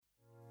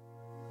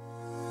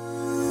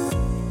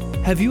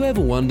Have you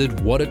ever wondered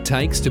what it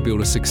takes to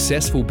build a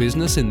successful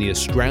business in the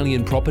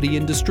Australian property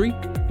industry?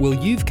 Well,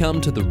 you've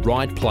come to the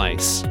right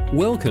place.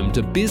 Welcome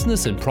to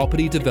Business and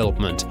Property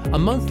Development, a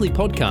monthly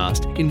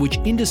podcast in which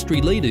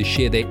industry leaders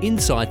share their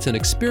insights and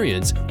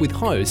experience with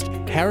host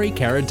Harry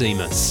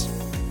Karadimas.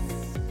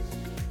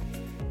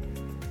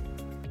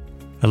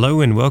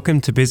 Hello and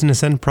welcome to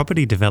Business and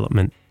Property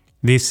Development.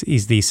 This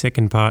is the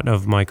second part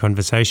of my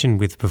conversation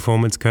with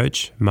performance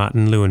coach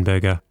Martin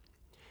Leuenberger.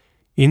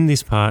 In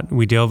this part,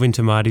 we delve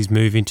into Marty's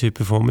move into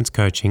performance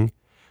coaching,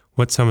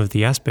 what some of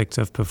the aspects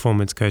of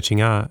performance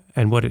coaching are,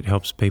 and what it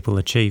helps people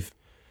achieve.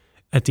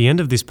 At the end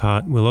of this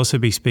part, we'll also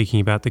be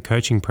speaking about the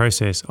coaching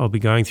process I'll be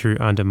going through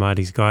under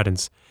Marty's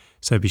guidance,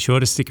 so be sure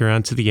to stick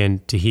around to the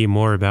end to hear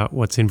more about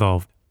what's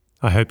involved.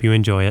 I hope you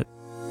enjoy it.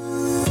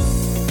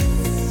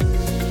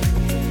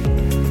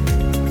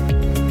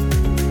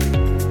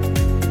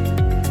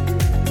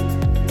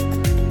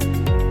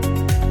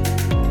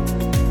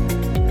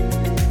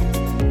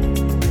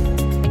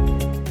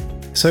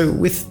 So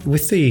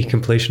with the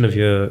completion of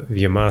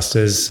your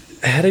master's,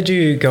 how did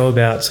you go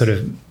about sort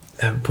of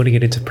putting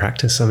it into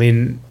practice? I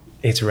mean,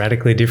 it's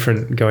radically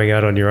different going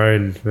out on your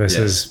own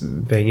versus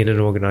being in an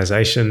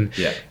organization.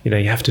 Yeah. You know,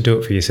 you have to do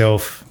it for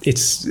yourself.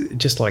 It's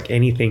just like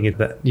anything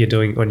that you're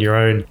doing on your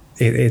own.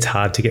 It's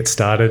hard to get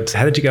started.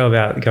 How did you go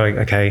about going,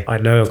 okay, I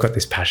know I've got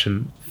this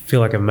passion, feel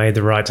like I've made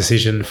the right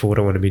decision for what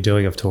I want to be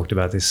doing. I've talked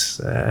about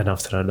this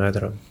enough that I know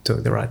that I'm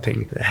doing the right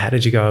thing. How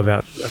did you go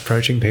about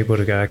approaching people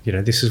to go, you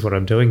know, this is what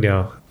I'm doing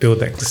now,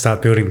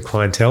 start building the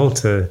clientele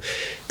to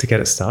get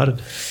it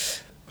started?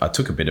 I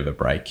took a bit of a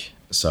break.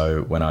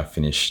 So when I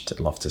finished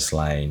Loftus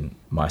Lane,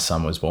 my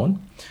son was born.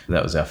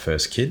 That was our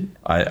first kid.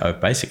 I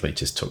basically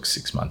just took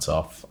 6 months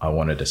off. I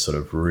wanted to sort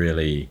of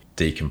really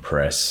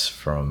decompress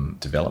from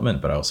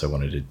development, but I also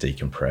wanted to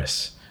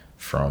decompress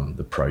from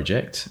the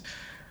project.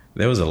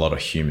 There was a lot of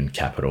human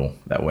capital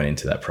that went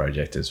into that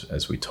project,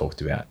 as we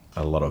talked about,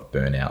 a lot of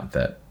burnout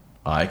that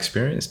I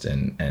experienced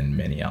and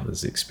many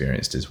others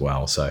experienced as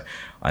well. So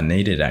I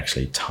needed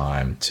actually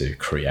time to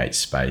create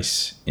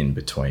space in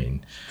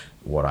between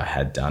what I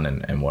had done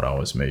and what I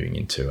was moving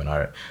into. And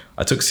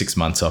I took 6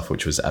 months off,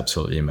 which was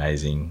absolutely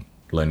amazing,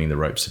 learning the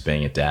ropes of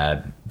being a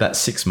dad. That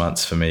 6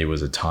 months for me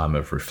was a time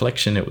of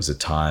reflection. It was a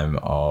time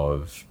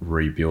of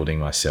rebuilding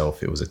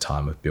myself. It was a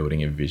time of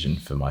building a vision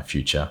for my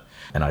future.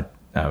 And I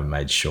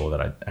made sure that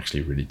I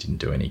actually really didn't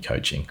do any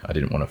coaching. I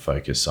didn't want to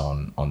focus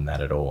on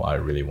that at all. I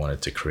really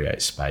wanted to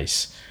create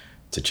space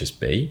to just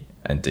be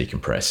and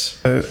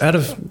decompress. Out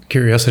of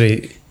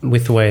curiosity,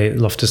 with the way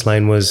Loftus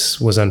Lane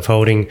was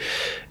unfolding,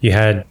 you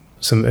had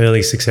some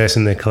early success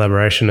in the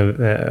collaboration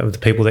of the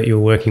people that you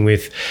were working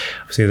with.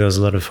 Obviously, there was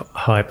a lot of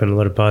hype and a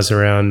lot of buzz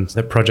around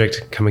that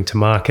project coming to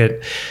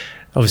market.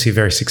 Obviously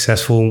very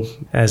successful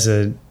as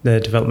the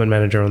development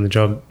manager on the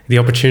job. The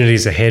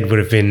opportunities ahead would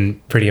have been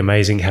pretty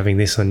amazing having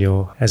this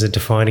as a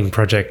defining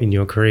project in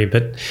your career.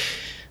 But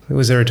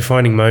was there a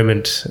defining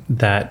moment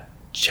that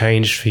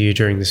changed for you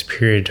during this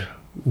period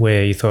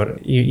where you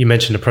thought, you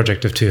mentioned a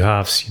project of two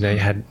halves, you know, you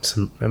had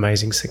some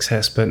amazing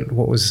success, but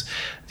what was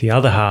the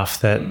other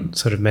half that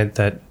sort of meant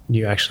that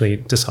you actually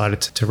decided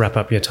to wrap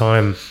up your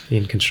time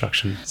in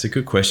construction? It's a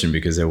good question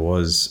because there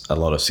was a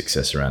lot of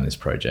success around this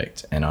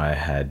project and I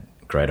had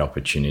great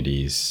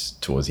opportunities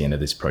towards the end of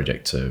this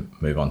project to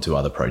move on to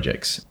other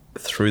projects.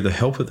 Through the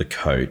help of the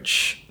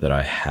coach that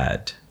I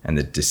had and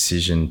the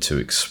decision to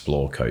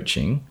explore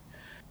coaching,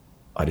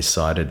 I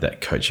decided that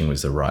coaching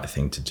was the right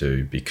thing to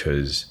do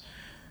because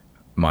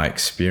my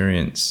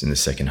experience in the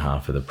second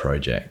half of the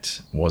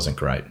project wasn't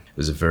great. It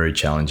was a very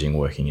challenging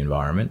working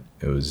environment.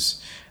 It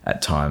was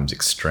at times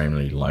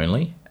extremely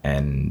lonely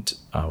and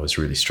I was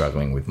really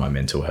struggling with my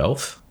mental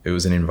health. It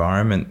was an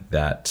environment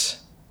that,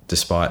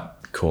 despite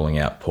calling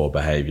out poor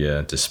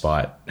behaviour,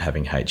 despite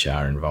having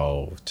HR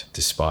involved,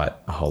 despite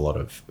a whole lot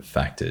of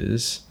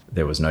factors,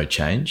 there was no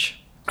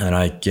change. And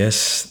I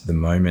guess the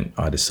moment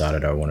I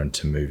decided I wanted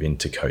to move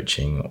into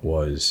coaching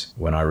was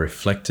when I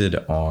reflected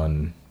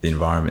on the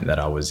environment that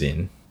I was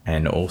in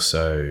and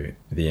also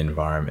the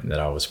environment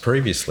that I was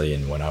previously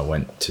in when I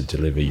went to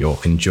deliver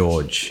York and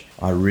George.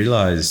 I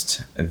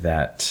realised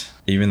that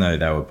even though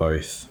they were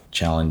both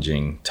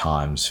challenging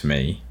times for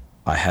me,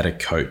 I had a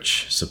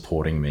coach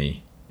supporting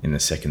me in the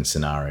second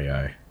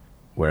scenario,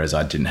 whereas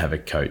I didn't have a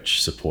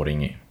coach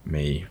supporting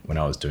me when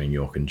I was doing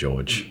York and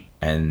George.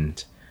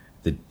 And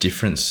the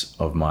difference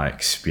of my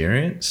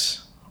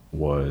experience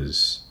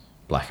was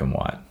black and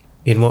white.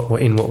 In what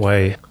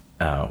way?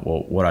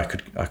 What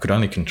I could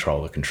only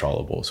control the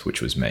controllables,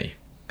 which was me.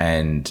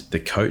 And the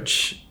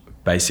coach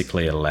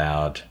basically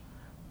allowed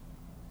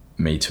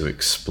me to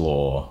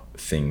explore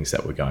things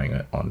that were going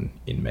on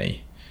in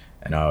me.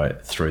 And I,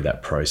 through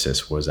that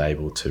process, was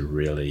able to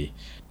really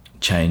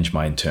change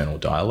my internal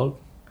dialogue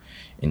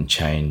and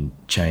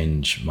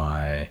change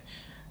my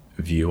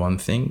view on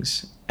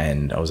things.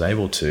 And I was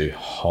able to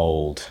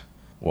hold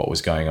what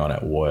was going on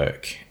at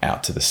work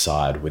out to the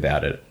side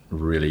without it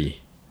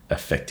really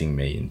affecting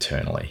me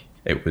internally.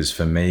 It was,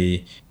 for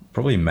me,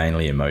 probably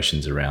mainly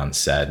emotions around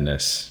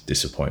sadness,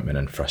 disappointment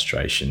and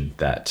frustration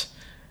that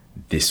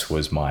this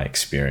was my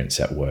experience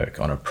at work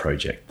on a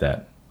project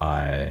that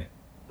I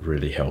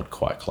really held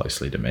quite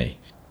closely to me.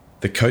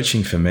 The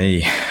coaching for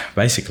me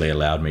basically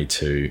allowed me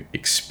to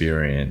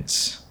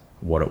experience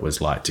what it was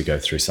like to go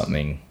through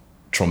something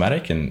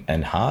traumatic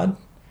and hard,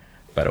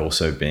 but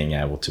also being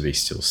able to be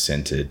still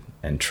centered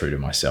and true to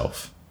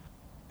myself.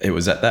 It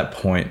was at that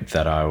point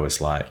that I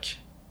was like,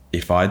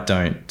 if I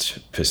don't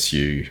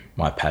pursue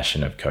my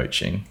passion of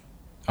coaching,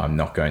 I'm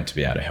not going to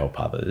be able to help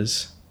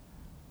others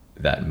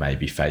that may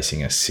be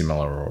facing a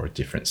similar or a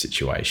different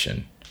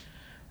situation.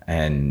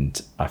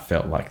 And I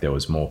felt like there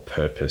was more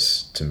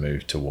purpose to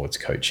move towards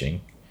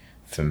coaching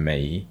for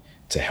me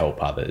to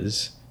help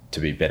others to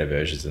be better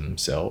versions of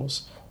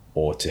themselves,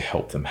 or to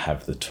help them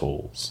have the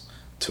tools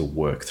to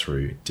work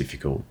through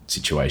difficult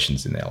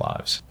situations in their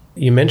lives.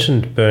 You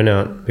mentioned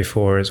burnout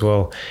before as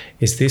well.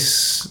 Is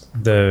this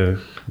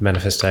the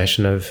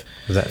manifestation of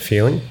that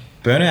feeling?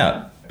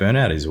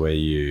 Burnout is where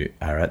you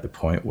are at the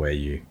point where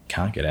you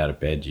can't get out of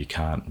bed, you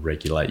can't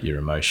regulate your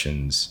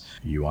emotions,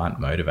 you aren't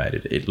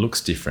motivated. It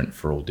looks different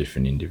for all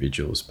different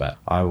individuals, but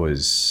I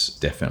was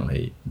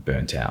definitely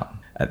burnt out.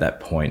 At that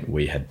point,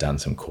 we had done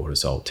some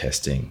cortisol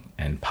testing,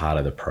 and part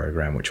of the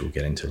program, which we'll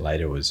get into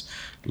later, was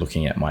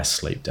looking at my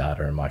sleep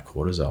data and my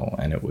cortisol,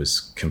 and it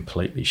was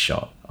completely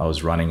shot. I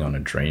was running on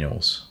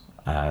adrenals,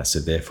 so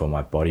therefore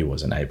my body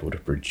wasn't able to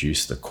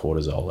produce the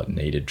cortisol it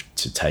needed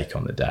to take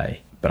on the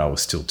day, but I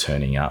was still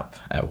turning up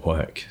at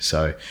work.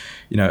 So,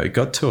 it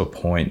got to a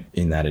point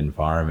in that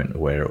environment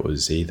where it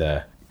was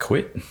either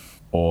quit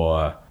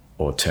or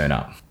turn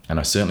up. And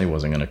I certainly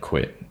wasn't going to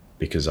quit,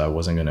 because I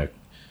was going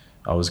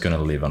to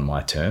live on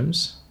my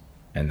terms,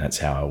 and that's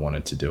how I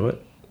wanted to do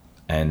it.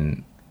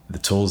 And the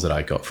tools that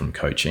I got from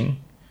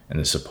coaching and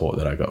the support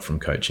that I got from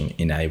coaching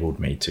enabled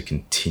me to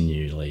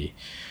continually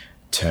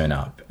turn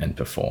up and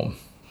perform.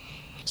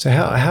 So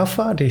how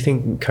far do you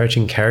think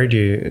coaching carried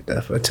you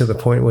to the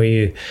point where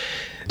you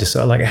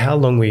decide, like, how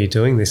long were you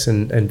doing this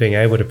and being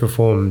able to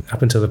perform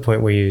up until the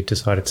point where you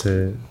decided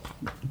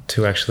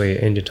to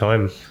actually end your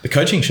time? The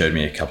coaching showed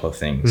me a couple of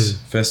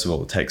things. First of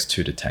all, it takes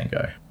two to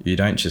tango. You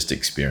don't just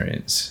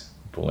experience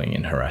bullying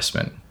and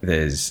harassment.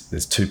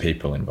 There's two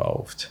people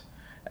involved.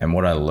 And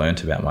what I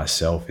learned about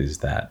myself is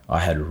that I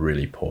had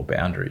really poor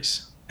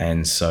boundaries.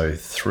 And so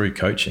through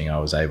coaching, I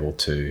was able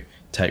to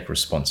take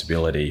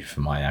responsibility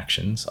for my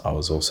actions. I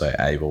was also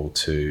able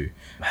to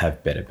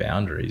have better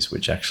boundaries,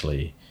 which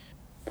actually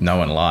no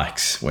one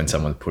likes when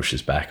someone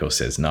pushes back or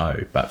says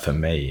no. But for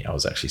me, I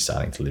was actually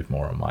starting to live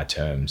more on my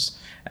terms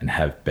and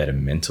have better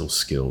mental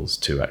skills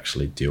to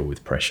actually deal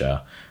with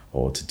pressure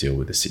or to deal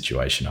with the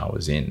situation I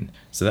was in.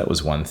 So that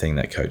was one thing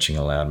that coaching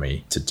allowed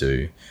me to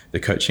do.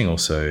 The coaching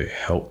also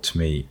helped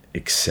me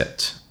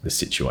accept the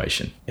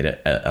situation.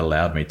 It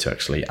allowed me to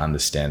actually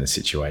understand the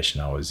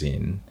situation I was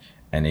in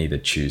and either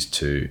choose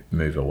to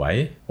move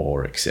away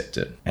or accept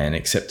it. And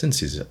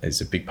acceptance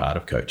is a big part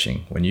of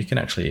coaching. When you can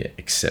actually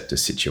accept a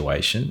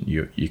situation,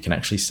 you can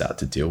actually start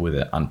to deal with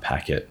it,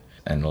 unpack it,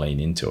 and lean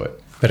into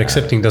it. But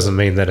accepting doesn't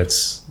mean that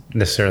it's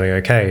necessarily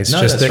okay. It's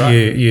No, just that right.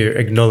 you're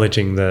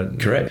acknowledging that.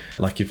 Correct.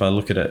 Like if I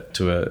look at it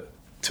to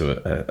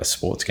a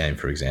sports game,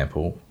 for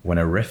example, when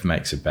a ref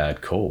makes a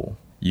bad call,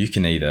 you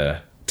can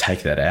either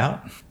take that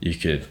out, you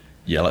could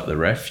yell at the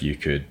ref, you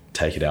could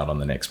take it out on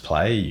the next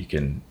play, you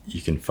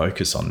can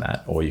focus on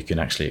that, or you can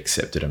actually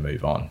accept it and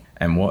move on.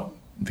 And what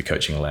the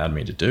coaching allowed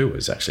me to do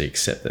was actually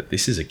accept that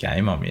this is a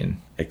game I'm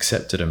in,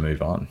 accept it and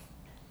move on.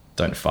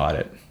 Don't fight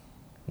it.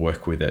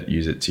 Work with it,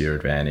 use it to your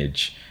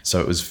advantage. So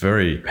it was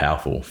very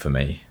powerful for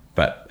me.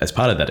 But as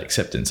part of that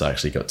acceptance, I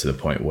actually got to the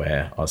point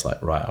where I was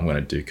like, right, I'm going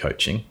to do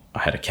coaching. I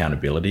had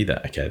accountability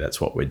that, okay, that's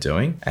what we're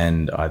doing.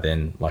 And I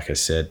then, like I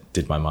said,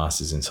 did my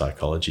master's in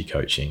psychology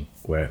coaching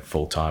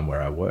full-time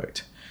where I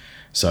worked.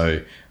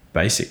 So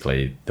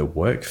basically the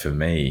work for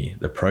me,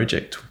 the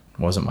project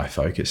wasn't my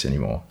focus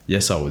anymore.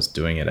 Yes, I was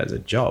doing it as a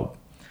job,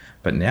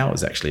 but now it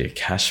was actually a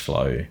cash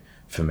flow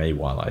for me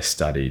while I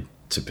studied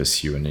to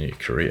pursue a new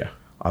career.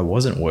 I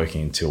wasn't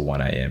working until 1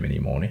 a.m.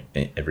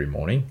 every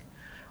morning.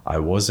 I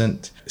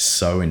wasn't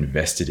so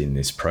invested in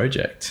this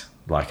project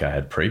like I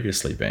had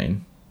previously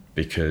been,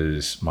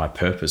 because my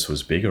purpose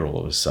was bigger all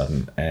of a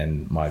sudden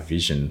and my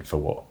vision for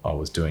what I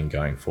was doing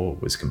going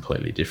forward was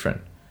completely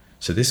different.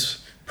 So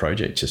this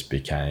project just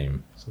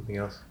became Something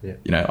else.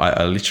 Yeah.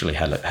 I literally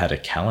had a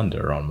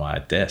calendar on my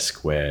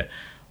desk where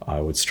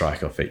I would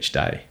strike off each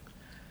day.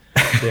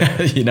 Yeah.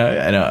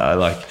 And I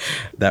like,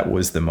 that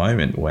was the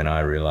moment when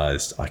I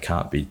realized I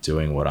can't be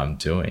doing what I'm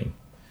doing.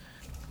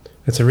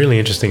 It's a really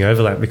interesting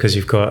overlap, because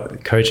you've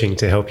got coaching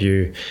to help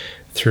you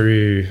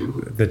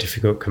through the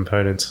difficult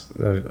components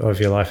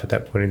of your life at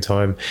that point in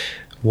time,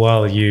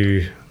 while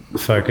you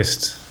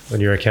focused on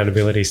your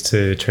accountabilities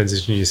to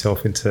transition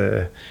yourself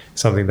into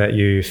something that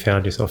you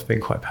found yourself being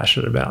quite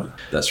passionate about.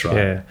 That's right.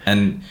 Yeah.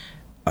 And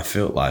I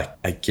felt like,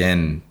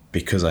 again,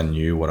 because I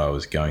knew what I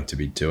was going to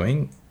be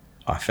doing,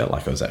 I felt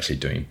like I was actually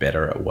doing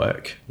better at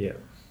work. Yeah.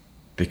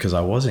 Because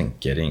I wasn't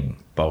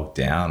getting bogged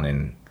down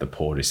in the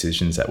poor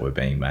decisions that were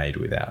being made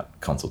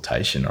without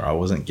consultation, or I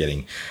wasn't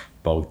getting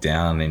bogged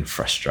down in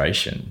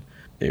frustration.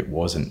 it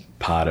wasn't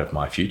part of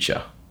my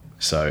future.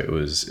 So it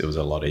was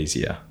a lot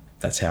easier.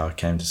 That's how I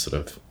came to sort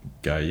of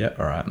go, yeah,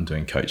 all right, I'm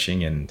doing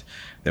coaching. And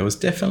there was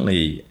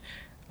definitely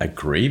a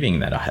grieving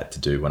that I had to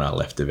do when I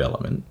left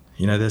development.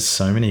 You know, there's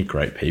so many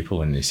great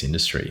people in this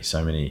industry,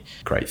 so many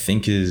great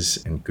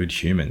thinkers and good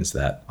humans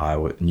that I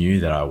knew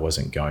that I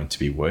wasn't going to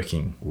be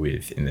working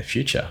with in the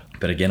future.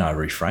 But again, I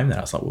reframed that.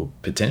 I was like, well,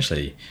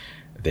 potentially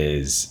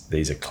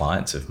these are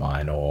clients of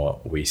mine,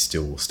 or we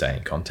still will stay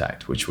in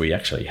contact, which we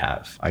actually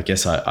have. I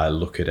guess I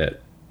look at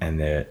it and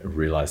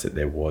realize that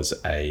there was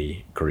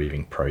a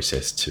grieving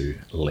process to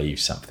leave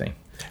something.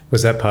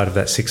 Was that part of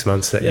that 6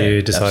 months that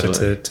you decided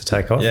to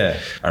take off? Yeah.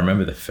 I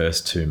remember the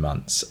first 2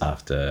 months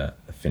after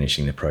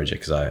finishing the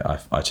project, because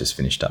I just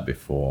finished up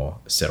before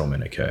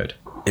settlement occurred.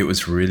 It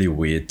was really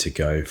weird to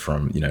go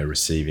from,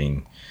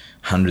 receiving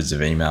hundreds of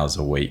emails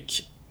a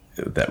week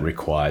that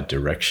required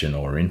direction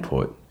or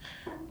input,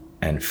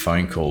 and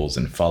phone calls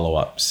and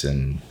follow-ups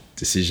and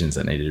decisions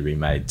that needed to be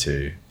made,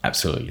 to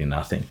absolutely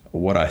nothing.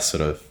 What I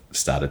sort of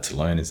started to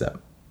learn is that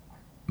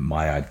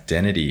my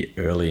identity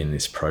early in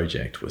this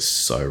project was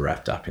so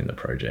wrapped up in the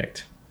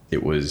project.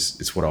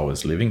 It's what I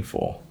was living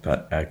for.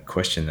 But a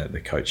question that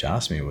the coach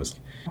asked me was,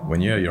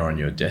 when you're on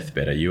your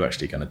deathbed, are you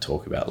actually going to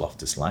talk about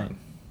Loftus Lane?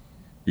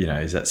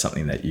 Is that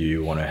something that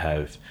you want to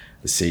have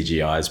the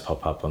CGIs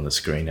pop up on the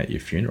screen at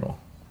your funeral?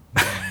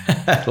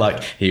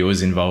 Like, he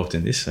was involved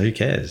in this, so who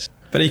cares?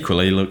 But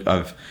equally, look,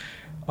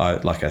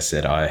 like I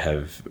said, I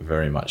have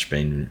very much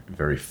been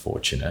very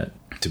fortunate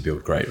to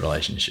build great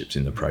relationships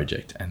in the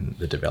project and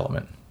the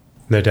development.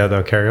 No doubt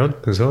they'll carry on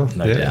as well.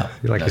 No doubt.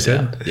 Like you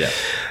said. Yeah.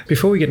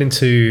 Before we get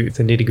into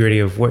the nitty-gritty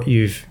of what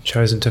you've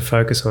chosen to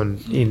focus on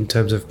in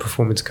terms of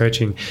performance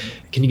coaching,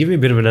 can you give me a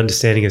bit of an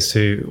understanding as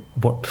to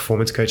what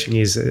performance coaching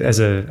is as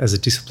a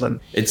discipline?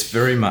 It's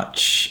very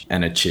much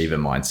an achiever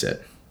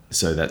mindset.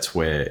 So that's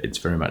where it's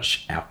very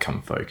much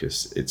outcome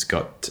focused.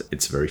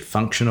 It's very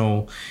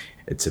functional.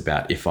 It's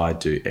about, if I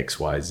do X,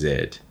 Y,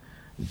 Z,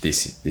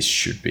 this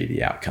should be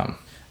the outcome.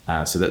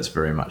 So that's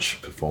very much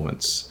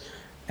performance.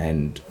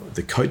 And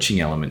the coaching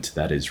element to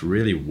that is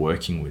really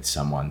working with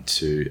someone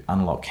to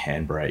unlock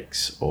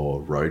handbrakes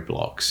or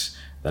roadblocks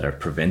that are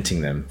preventing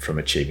them from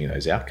achieving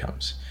those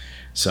outcomes.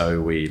 So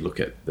we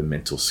look at the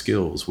mental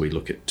skills, we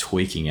look at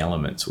tweaking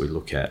elements, we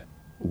look at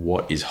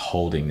what is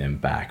holding them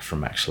back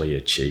from actually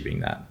achieving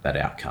that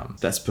outcome.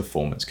 That's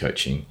performance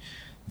coaching.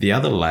 The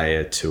other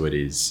layer to it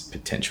is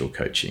potential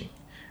coaching.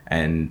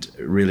 And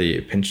really,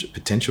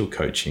 potential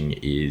coaching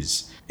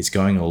is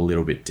going a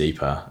little bit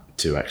deeper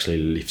to actually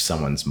lift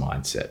someone's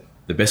mindset.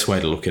 The best way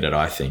to look at it,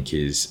 I think,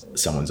 is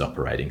someone's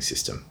operating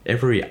system.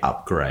 Every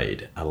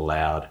upgrade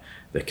allowed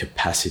the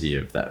capacity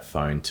of that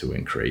phone to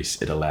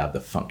increase. It allowed the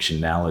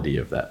functionality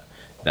of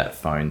that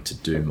phone to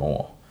do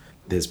more.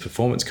 There's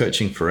performance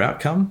coaching for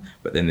outcome,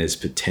 but then there's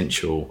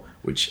potential,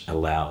 which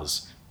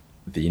allows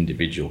the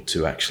individual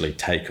to actually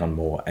take on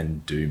more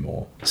and do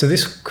more. So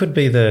this could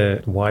be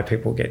the why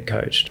people get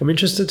coached. I'm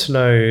interested to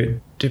know,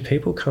 do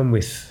people come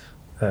with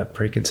a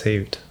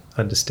preconceived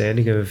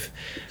understanding of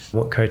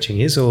what coaching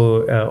is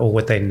or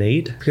what they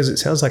need? Because it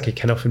sounds like it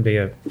can often be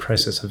a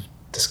process of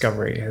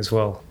discovery as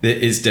well. There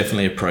is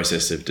definitely a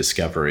process of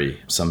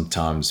discovery.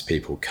 Sometimes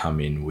people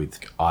come in with,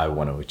 I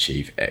want to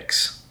achieve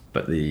X,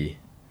 but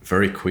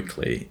very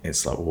quickly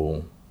it's like,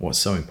 well, what's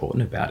so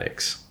important about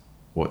X?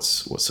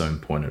 What's so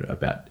important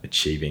about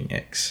achieving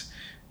X?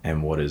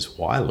 And what does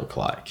Y look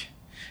like?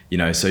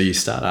 So you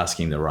start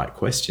asking the right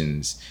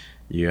questions,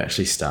 you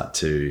actually start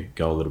to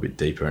go a little bit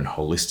deeper and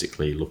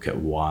holistically look at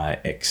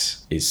why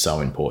X is so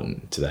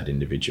important to that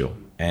individual.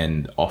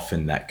 And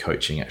often that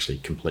coaching actually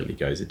completely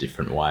goes a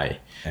different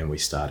way. And we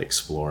start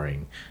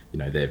exploring,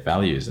 their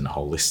values and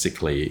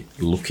holistically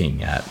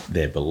looking at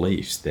their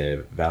beliefs,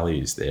 their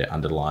values, their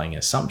underlying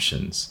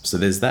assumptions. So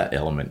there's that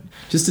element.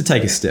 Just to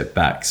take a step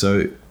back.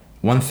 So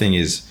one thing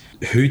is,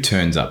 who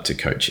turns up to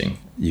coaching?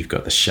 You've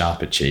got the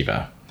sharp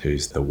achiever,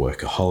 who's the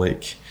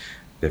workaholic.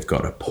 They've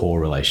got a poor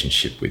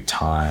relationship with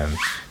time.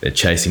 They're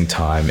chasing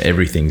time.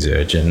 Everything's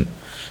urgent.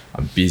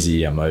 I'm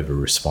busy. I'm over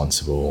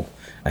responsible.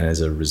 And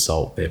as a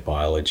result, their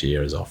biology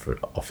is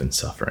often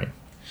suffering.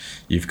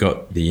 You've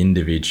got the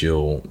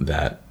individual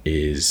that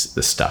is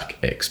the stuck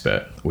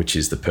expert, which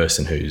is the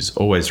person who's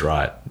always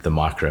right, the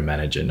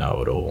micromanager,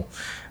 know-it-all.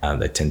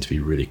 They tend to be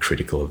really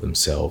critical of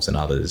themselves and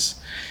others.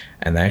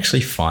 And they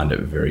actually find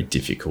it very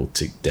difficult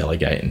to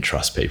delegate and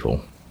trust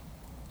people.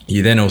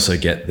 You then also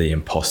get the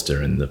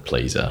imposter and the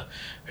pleaser,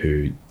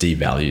 who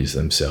devalues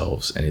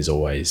themselves and is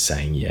always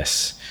saying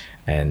yes.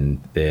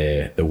 And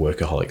they're the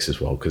workaholics as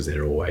well, because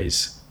they're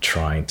always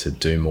trying to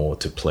do more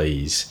to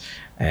please,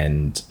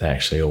 and they're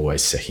actually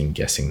always second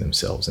guessing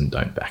themselves and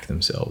don't back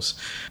themselves.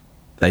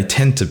 They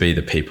tend to be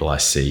the people I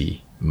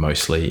see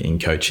mostly in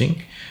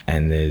coaching,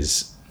 and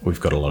we've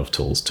got a lot of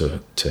tools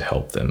to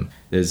help them.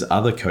 There's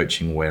other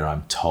coaching where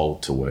I'm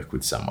told to work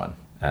with someone.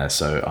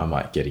 So I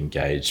might get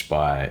engaged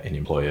by an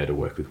employer to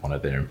work with one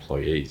of their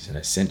employees, and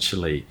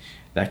essentially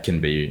that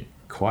can be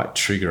quite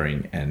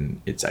triggering,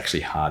 and it's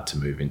actually hard to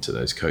move into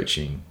those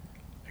coaching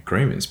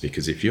agreements,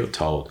 because if you're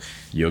told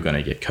you're going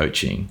to get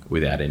coaching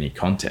without any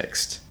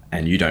context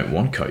and you don't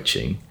want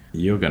coaching,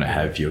 you're going to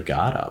have your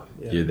guard up.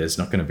 Yeah. There's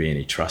not going to be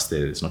any trust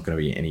there. There's not going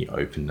to be any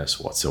openness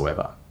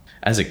whatsoever.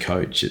 As a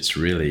coach, it's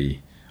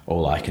really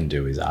all I can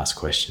do is ask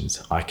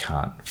questions. I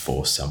can't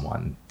force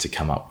someone to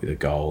come up with a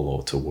goal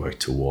or to work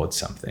towards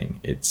something.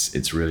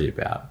 It's really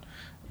about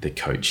the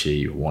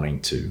coachee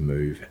wanting to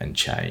move and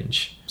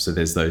change. So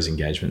there's those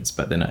engagements,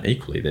 but then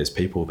equally there's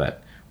people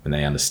that when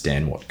they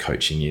understand what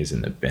coaching is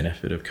and the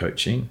benefit of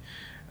coaching,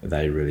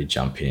 they really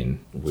jump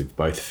in with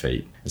both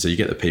feet. And so you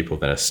get the people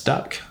that are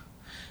stuck,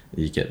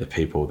 you get the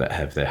people that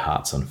have their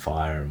hearts on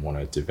fire and want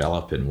to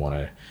develop and want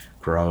to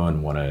grow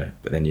and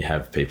but then you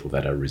have people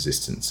that are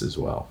resistance as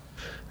well.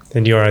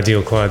 And your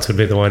ideal clients would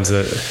be the ones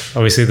that,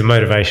 obviously the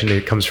motivation,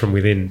 it comes from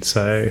within.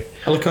 So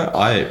look,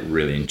 I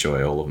really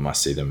enjoy all of them. I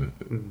see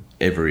them,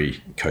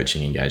 every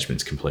coaching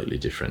engagement's completely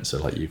different.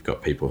 So like you've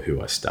got people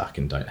who are stuck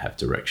and don't have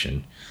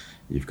direction.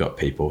 You've got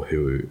people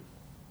who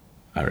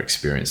are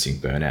experiencing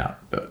burnout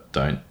but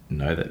don't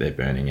know that they're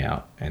burning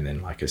out. And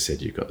then, like I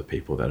said, you've got the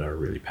people that are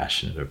really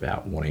passionate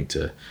about wanting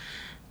to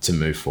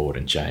move forward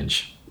and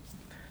change.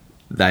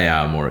 They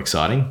are more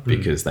exciting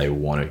because they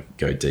want to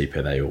go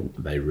deeper.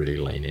 They really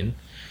lean in.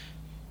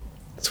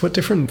 So what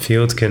different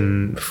fields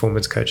can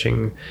performance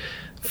coaching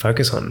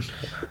focus on?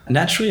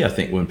 Naturally, I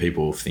think when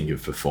people think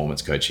of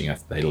performance coaching,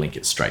 they link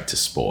it straight to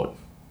sport.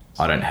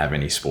 I don't have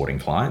any sporting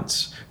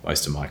clients.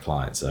 Most of my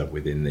clients are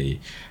within the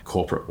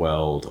corporate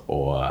world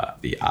or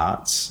the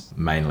arts,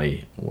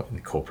 mainly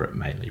in corporate,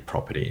 mainly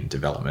property and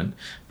development.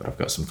 But I've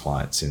got some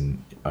clients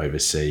in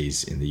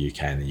overseas, in the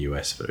UK and the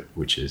US,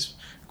 which is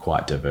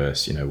quite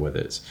diverse, whether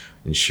it's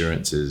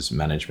insurances,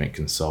 management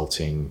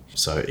consulting.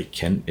 So it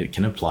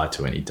can apply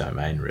to any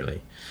domain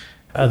really.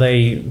 Are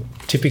they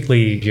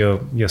typically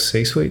your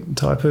C-suite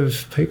type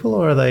of people,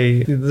 or are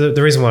they,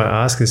 the reason why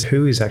I ask is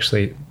who is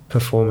actually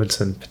performance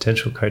and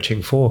potential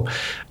coaching for?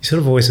 You sort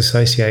of always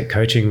associate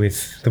coaching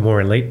with the more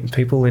elite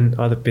people in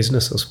either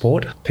business or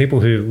sport,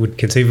 people who would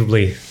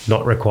conceivably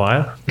not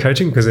require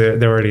coaching because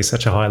they're already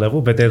such a high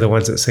level, but they're the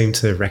ones that seem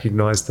to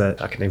recognize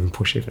that I can even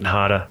push even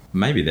harder.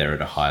 Maybe they're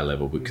at a high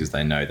level because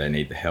they know they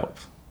need the help.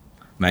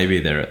 Maybe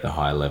they're at the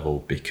high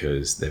level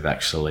because they've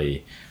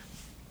actually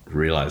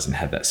realized and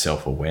had that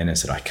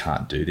self-awareness that I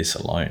can't do this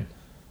alone.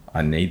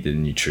 I need the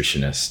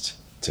nutritionist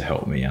to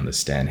help me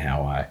understand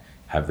how I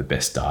have the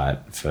best diet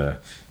for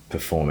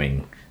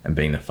performing and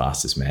being the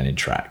fastest man in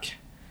track.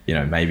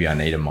 Maybe I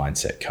need a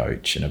mindset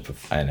coach and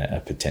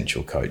a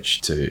potential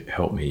coach to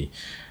help me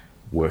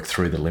work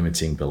through the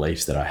limiting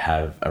beliefs that I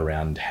have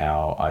around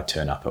how I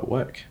turn up at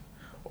work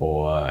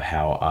or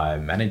how I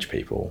manage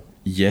people.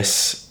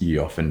 Yes,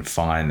 you often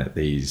find that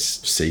these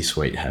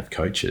C-suite have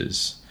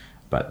coaches,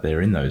 but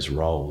they're in those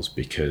roles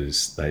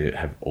because they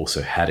have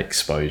also had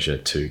exposure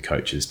to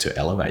coaches to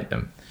elevate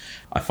them.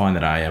 I find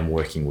that I am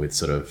working with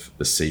sort of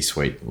the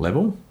C-suite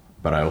level,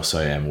 but I also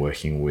am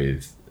working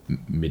with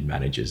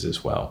mid-managers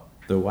as well.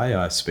 The way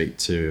I speak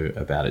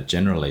about it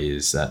generally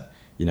is that,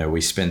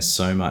 we spend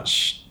so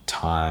much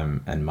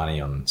time and money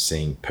on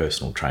seeing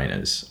personal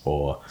trainers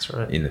or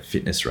in the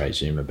fitness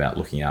regime about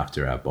looking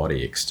after our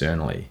body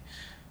externally,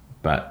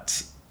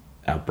 but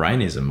our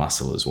brain is a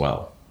muscle as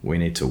well. We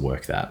need to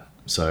work that.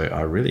 So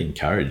I really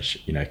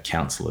encourage,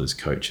 counselors,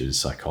 coaches,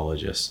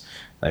 psychologists,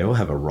 they all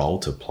have a role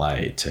to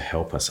play to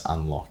help us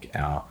unlock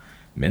our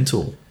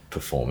mental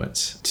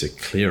performance, to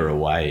clear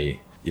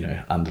away,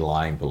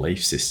 underlying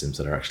belief systems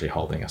that are actually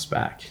holding us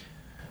back.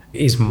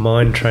 Is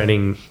mind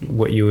training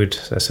what you would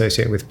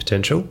associate with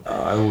potential?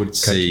 I would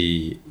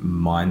see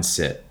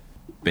mindset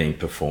being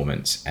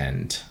performance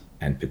and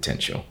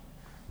potential.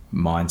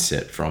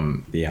 Mindset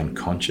from the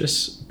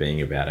unconscious being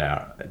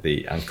about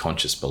the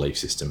unconscious belief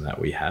system that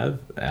we have,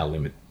 our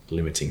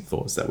limiting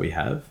thoughts that we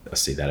have. I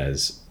see that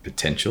as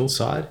potential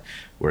side,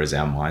 whereas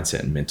our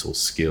mindset and mental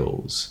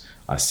skills,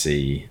 I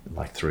see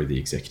like through the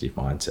executive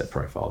mindset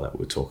profile that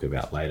we'll talk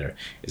about later,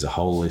 is a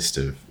whole list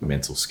of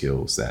mental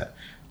skills that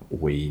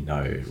we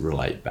know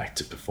relate back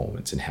to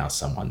performance and how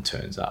someone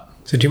turns up.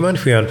 So do you mind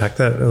if we unpack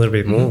that a little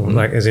bit more,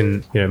 like as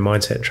in,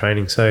 mindset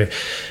training? So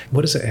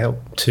what does it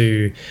help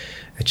to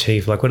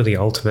achieve? Like, what are the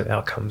ultimate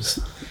outcomes?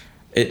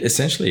 It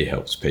essentially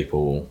helps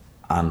people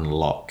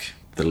unlock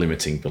the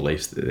limiting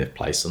beliefs that they've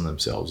placed on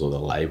themselves or the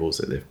labels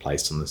that they've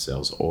placed on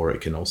themselves, or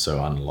it can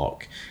also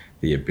unlock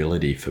the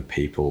ability for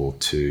people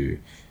to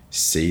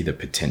see the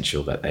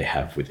potential that they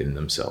have within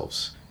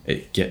themselves.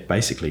 It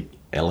basically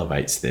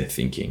elevates their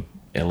thinking,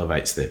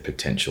 elevates their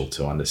potential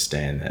to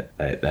understand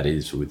that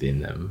is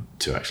within them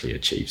to actually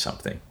achieve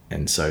something.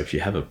 And so if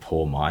you have a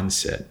poor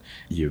mindset,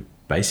 you're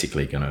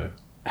basically going to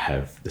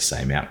have the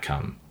same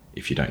outcome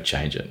if you don't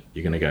change it.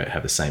 You're going to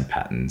have the same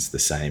patterns, the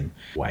same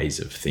ways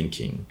of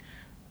thinking,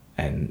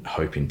 and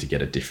hoping to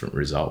get a different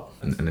result.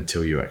 And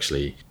until you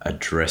actually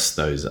address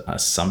those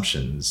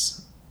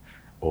assumptions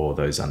or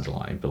those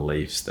underlying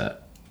beliefs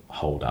that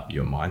hold up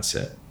your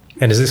mindset.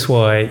 And is this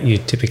why you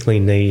typically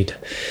need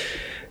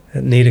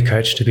a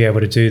coach to be able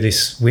to do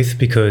this with?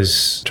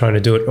 Because trying to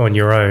do it on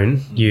your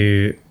own,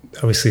 you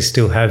obviously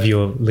still have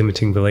your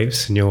limiting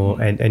beliefs and your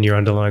and your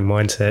underlying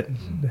mindset,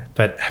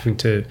 but having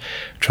to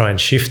try and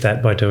shift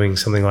that by doing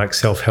something like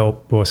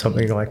self-help or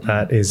something like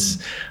that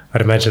is,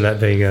 I'd imagine that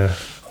being a...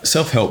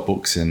 Self-help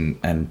books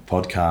and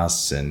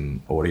podcasts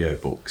and audio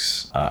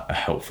books are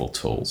helpful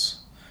tools,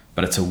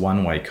 but it's a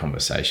one-way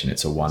conversation.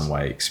 It's a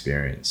one-way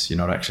experience. You're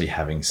not actually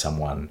having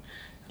someone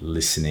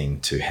listening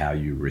to how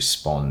you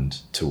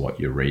respond to what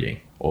you're reading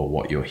or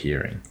what you're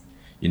hearing.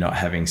 You're not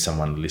having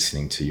someone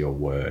listening to your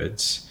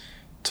words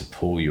to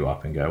pull you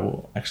up and go,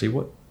 well, actually,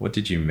 what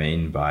did you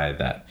mean by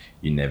that?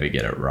 You never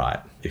get it right.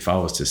 If I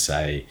was to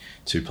say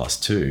 2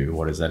 + 2,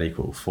 what does that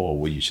equal 4?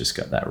 Well, you just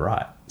got that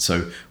right.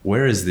 So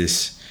where is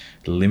this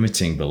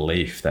limiting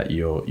belief that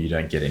you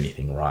don't get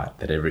anything right,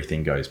 that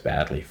everything goes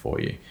badly for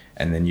you,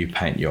 and then you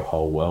paint your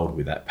whole world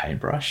with that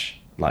paintbrush?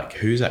 Like,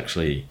 who's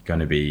actually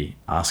going to be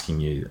asking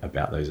you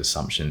about those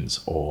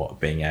assumptions or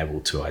being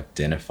able to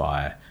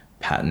identify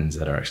patterns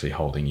that are actually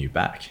holding you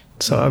back?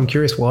 So I'm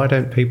curious, why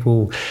don't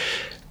people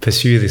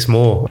pursue this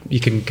more? You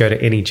can go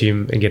to any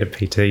gym and get a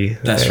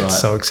PT. That's right.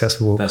 It's so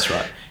accessible. That's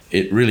right.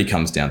 It really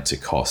comes down to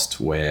cost,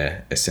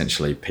 where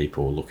essentially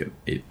people look at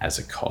it as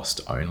a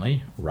cost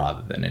only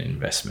rather than an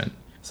investment.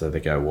 So they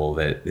go, well,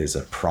 there's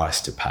a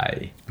price to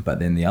pay. But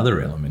then the other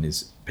element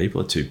is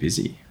people are too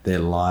busy. Their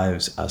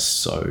lives are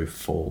so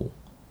full.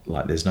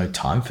 Like, there's no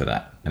time for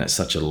that. And it's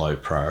such a low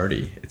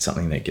priority. It's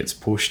something that gets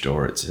pushed,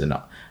 or it's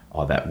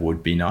that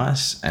would be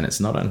nice. And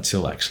it's not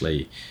until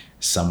actually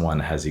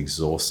someone has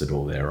exhausted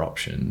all their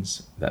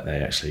options that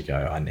they actually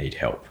go, I need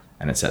help.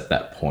 And it's at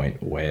that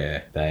point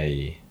where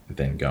they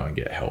then go and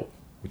get help,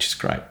 which is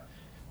great.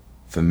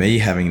 For me,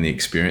 having the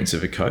experience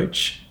of a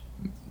coach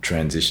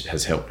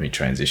has helped me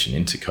transition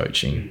into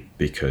coaching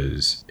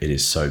because it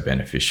is so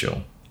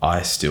beneficial.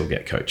 I still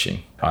get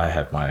coaching. I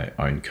have my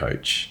own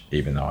coach,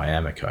 even though I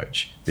am a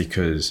coach,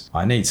 because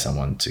I need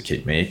someone to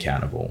keep me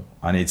accountable.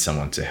 I need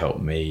someone to help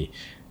me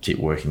keep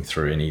working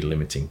through any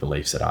limiting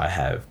beliefs that I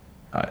have.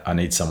 I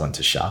need someone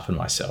to sharpen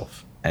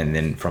myself. And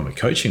then from a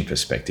coaching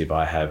perspective,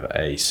 I have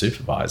a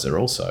supervisor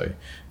also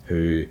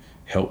who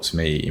helps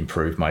me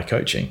improve my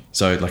coaching.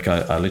 So like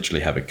I literally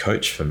have a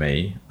coach for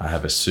me. I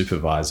have a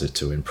supervisor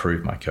to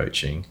improve my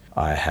coaching.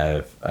 I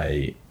have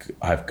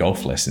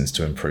golf lessons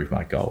to improve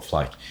my golf.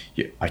 Like,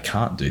 I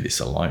can't do this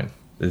alone.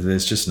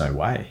 There's just no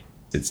way.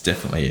 It's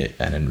definitely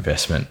an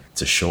investment.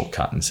 It's a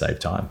shortcut and save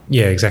time.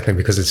 Yeah, exactly,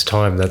 because it's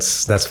time.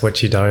 That's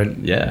what you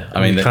don't. Yeah,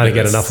 I mean, you can't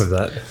get enough of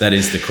that. That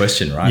is the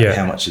question, right? Yeah.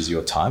 How much is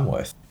your time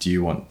worth? Do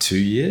you want 2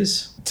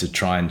 years to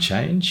try and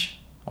change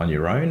on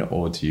your own,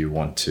 or do you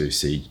want to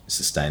see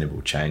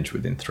sustainable change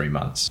within 3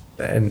 months?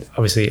 And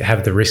obviously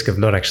have the risk of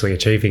not actually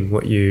achieving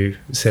what you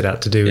set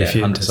out to do if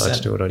you 100%. decide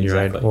to do it on your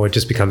own, or it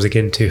just becomes,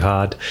 again, too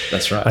hard.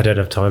 That's right. I don't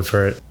have time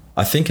for it.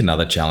 I think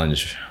another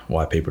challenge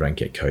why people don't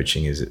get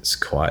coaching is it's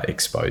quite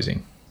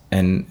exposing.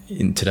 And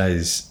in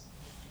today's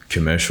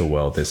commercial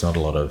world, there's not a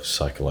lot of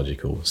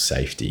psychological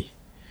safety.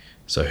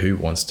 So who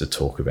wants to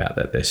talk about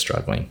that they're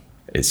struggling?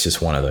 It's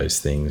just one of those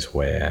things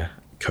where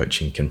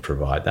coaching can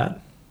provide that.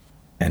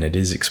 And it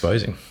is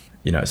exposing.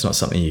 You know, it's not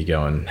something you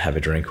go and have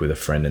a drink with a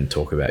friend and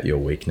talk about your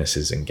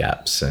weaknesses and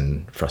gaps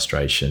and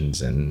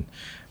frustrations and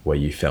where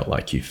you felt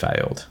like you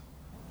failed.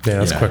 Yeah,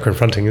 that's quite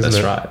confronting, isn't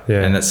it? That's right.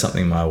 Yeah. And that's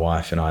something my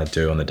wife and I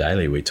do on the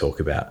daily. We talk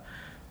about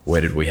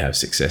where did we have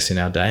success in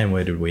our day and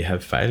where did we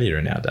have failure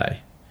in our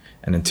day.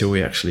 And until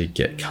we actually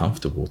get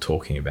comfortable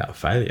talking about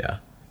failure,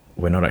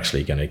 we're not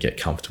actually going to get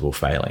comfortable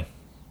failing.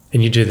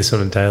 And you do this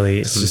on a daily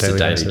basis. It's just a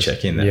daily basis.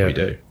 check-in that we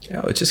do. You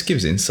know, it just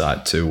gives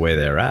insight to where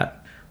they're at.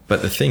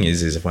 But the thing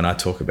is if when I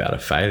talk about a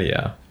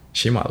failure,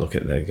 she might look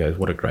at that and go,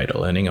 what a great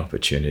learning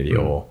opportunity,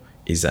 or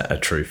is that a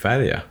true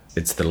failure?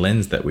 It's the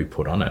lens that we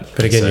put on it.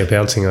 But again, you're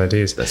bouncing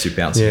ideas. That's your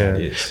bouncing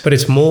ideas. But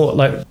it's more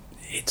like,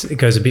 it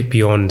goes a bit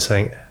beyond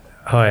saying,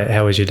 hi,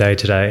 how was your day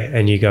today?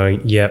 And you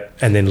going, yep,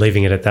 and then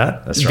leaving it at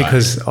that. That's right.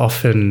 Because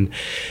often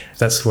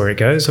that's where it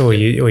goes. Or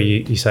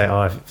you say, oh,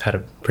 I've had a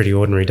pretty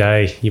ordinary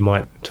day. You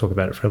might talk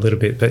about it for a little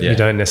bit, but you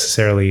don't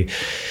necessarily,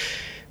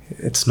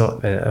 it's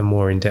not a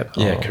more in-depth.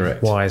 Yeah,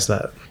 correct. Why is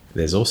that?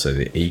 There's also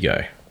the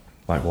ego.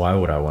 Like, why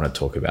would I want to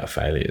talk about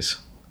failures?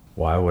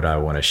 Why would I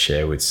want to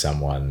share with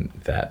someone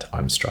that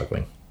I'm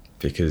struggling?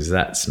 Because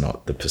that's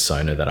not the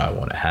persona that I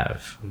want to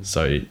have.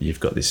 So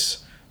you've got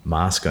this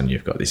mask on,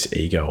 you've got this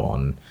ego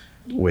on.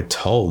 We're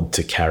told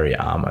to carry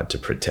armor to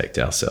protect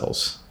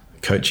ourselves.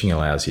 Coaching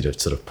allows you to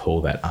sort of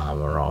pull that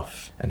armor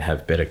off and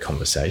have better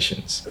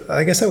conversations.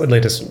 I guess that would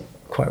lead us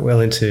quite well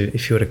into,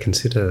 if you were to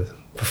consider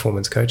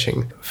performance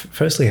coaching.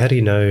 Firstly, how do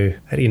you know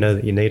that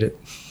you need it?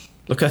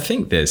 Look, I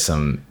think there's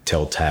some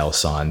telltale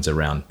signs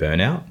around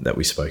burnout that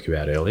we spoke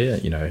about earlier,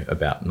 you know,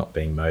 about not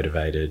being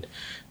motivated,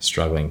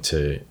 struggling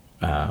to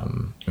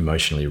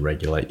emotionally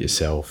regulate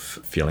yourself,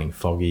 feeling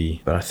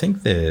foggy. But I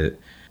think the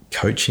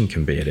coaching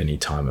can be at any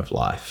time of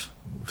life.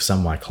 Some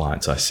of my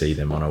clients, I see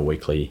them on a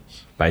weekly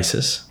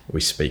basis.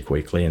 We speak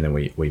weekly and then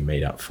we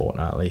meet up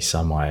fortnightly.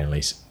 Some I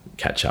only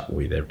catch up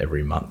with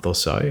every month or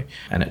so.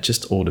 And it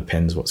just all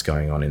depends what's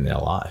going on in their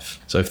life.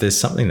 So if there's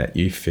something that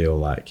you feel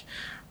like,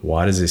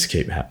 why does this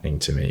keep happening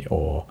to me?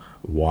 Or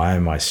why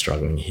am I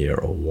struggling here,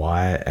 or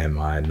why am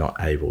I not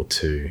able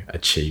to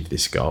achieve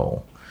this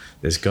goal?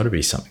 There's got to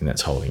be something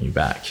that's holding you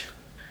back.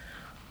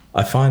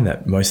 I find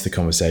that most of the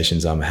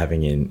conversations I'm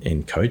having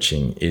in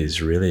coaching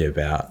is really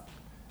about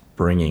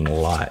bringing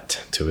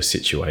light to a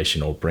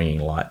situation, or bringing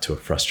light to a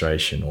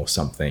frustration or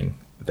something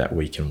that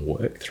we can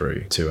work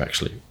through to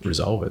actually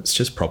resolve it. It's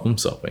just problem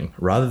solving.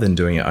 Rather than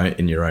doing it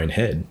in your own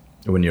head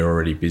when you're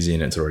already busy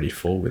and it's already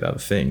full with other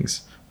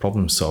things,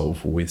 problem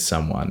solve with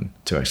someone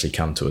to actually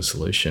come to a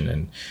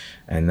solution.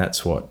 And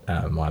that's what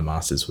my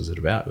master's was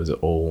about. It was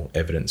all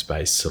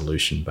evidence-based,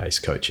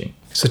 solution-based coaching.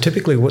 So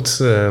typically what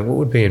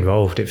would be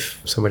involved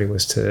if somebody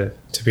was to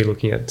be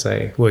looking at,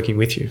 say, working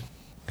with you?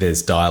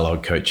 There's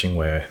dialogue coaching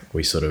where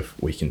we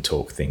can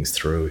talk things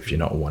through if you're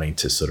not wanting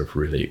to sort of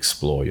really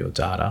explore your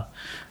data.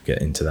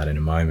 Get into that in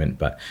a moment,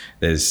 but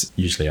there's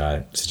usually,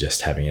 I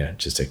suggest having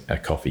a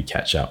coffee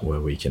catch up where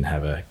we can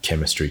have a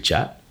chemistry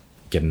chat,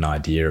 get an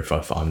idea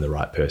if I'm the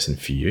right person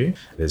for you.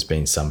 There's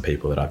been some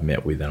people that I've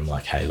met with and I'm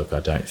like, hey, look,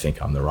 I don't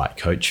think I'm the right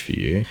coach for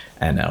you.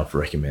 And I've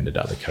recommended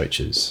other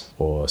coaches.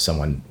 Or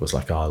someone was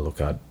like, oh, look,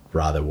 I'd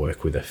rather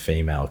work with a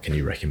female. Can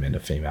you recommend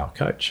a female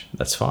coach?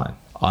 That's fine.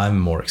 I'm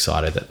more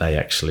excited that they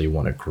actually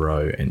want to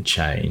grow and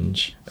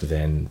change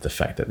than the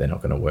fact that they're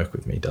not going to work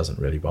with me. Doesn't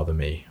really bother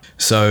me.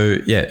 So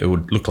yeah, it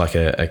would look like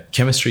a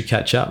chemistry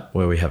catch up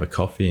where we have a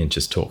coffee and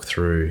just talk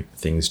through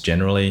things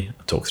generally,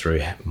 talk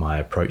through my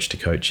approach to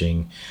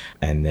coaching.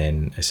 And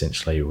then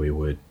essentially we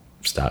would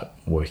start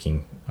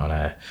working on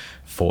a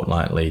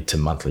fortnightly to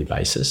monthly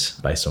basis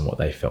based on what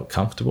they felt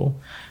comfortable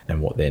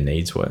and what their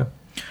needs were.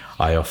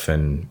 I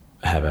often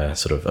have a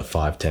sort of a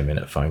 5-10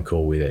 minute phone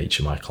call with each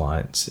of my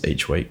clients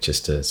each week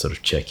just to sort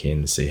of check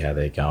in, see how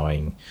they're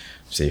going,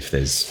 see if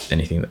there's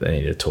anything that they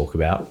need to talk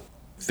about.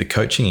 The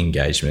coaching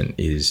engagement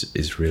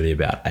is really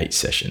about 8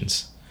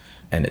 sessions,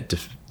 and it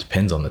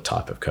depends on the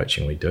type of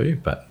coaching we do,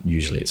 but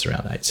usually it's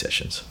around 8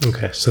 sessions.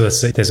 Okay, so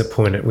there's a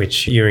point at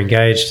which you're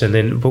engaged,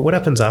 but what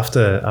happens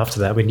after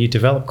that? I mean, you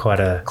develop quite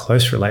a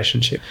close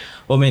relationship.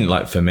 Well, I mean,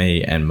 like for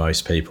me and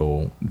most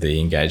people, the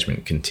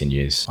engagement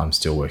continues. I'm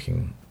still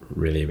working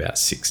really about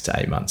 6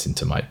 to 8 months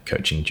into my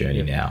coaching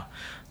journey now.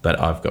 But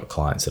I've got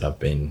clients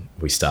that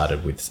we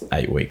started with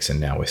 8 weeks and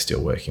now we're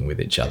still working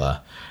with each other.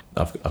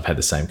 I've had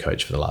the same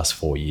coach for the last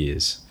 4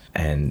 years,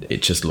 and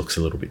it just looks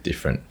a little bit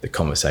different. The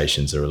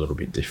conversations are a little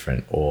bit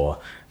different, or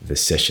the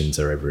sessions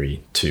are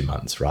every 2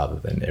 months rather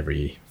than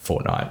every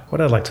fortnight.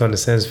 What I'd like to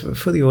understand is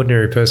for the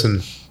ordinary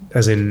person,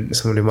 as in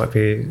someone who might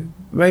be,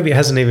 maybe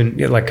hasn't even,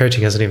 like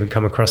coaching hasn't even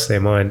come across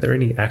their mind, are there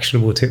any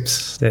actionable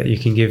tips that you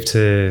can give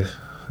to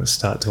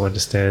start to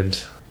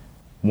understand?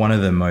 One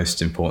of the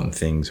most important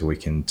things we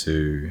can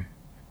do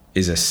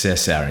is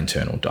assess our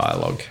internal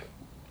dialogue.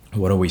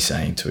 What are we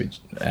saying to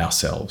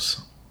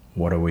ourselves?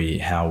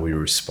 How are we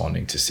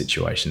responding to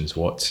situations?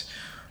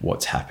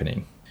 What's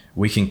happening?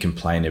 We can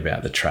complain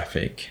about the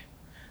traffic,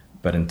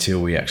 but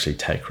until we actually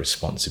take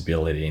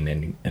responsibility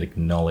and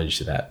acknowledge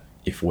that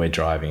if we're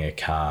driving a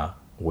car,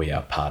 we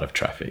are part of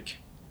traffic.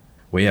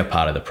 We are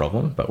part of the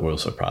problem, but we're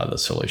also part of the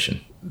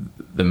solution.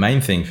 The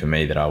main thing for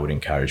me that I would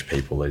encourage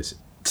people is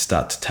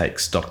start to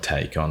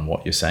take on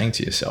what you're saying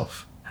to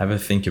yourself. Have a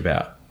think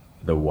about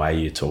the way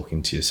you're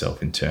talking to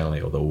yourself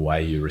internally, or the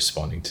way you're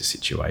responding to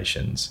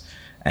situations,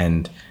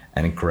 and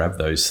grab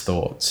those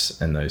thoughts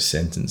and those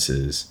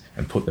sentences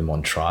and put them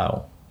on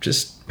trial.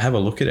 Just have a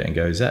look at it and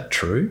go, is that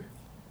true?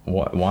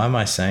 Why am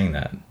I saying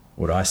that?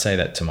 Would I say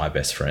that to my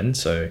best friend?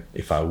 So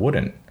if I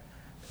wouldn't,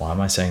 why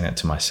am I saying that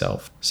to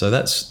myself? So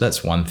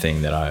that's one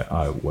thing that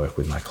I work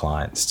with my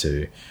clients,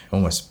 to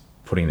almost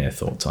putting their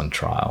thoughts on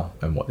trial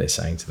and what they're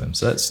saying to them.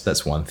 So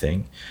that's one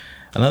thing.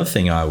 Another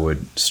thing I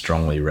would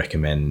strongly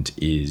recommend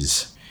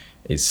is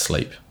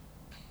sleep.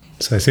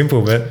 So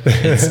simple, but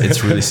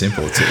it's really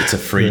simple. It's a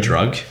free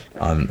drug.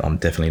 I'm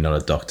definitely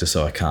not a doctor,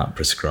 so I can't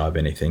prescribe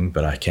anything,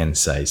 but I can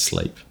say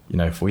sleep.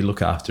 If we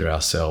look after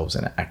ourselves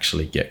and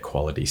actually get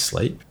quality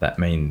sleep, that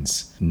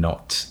means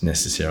not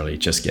necessarily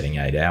just getting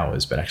 8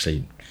 hours, but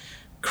actually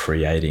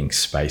creating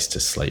space to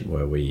sleep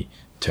where we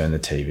turn the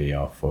TV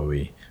off,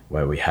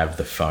 where we have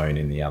the phone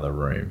in the other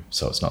room,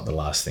 so it's not the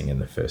last thing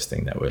and the first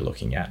thing that we're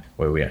looking at,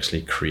 where we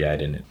actually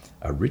create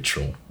a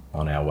ritual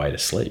on our way to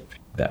sleep,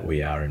 that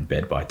we are in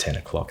bed by 10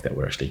 o'clock, that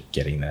we're actually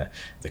getting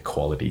the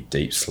quality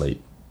deep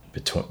sleep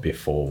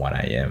before 1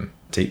 a.m.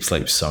 Deep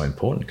sleep's so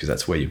important because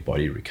that's where your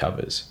body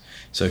recovers.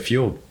 So if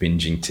you're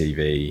binging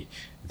TV,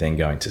 then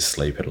going to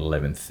sleep at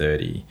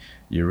 11:30,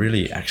 you're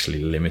really actually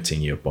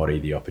limiting your body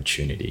the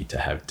opportunity to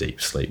have deep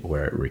sleep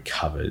where it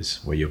recovers,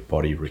 where your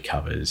body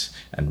recovers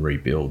and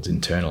rebuilds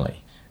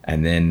internally.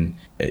 And then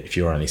if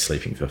you're only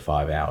sleeping for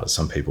 5 hours,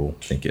 some people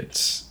think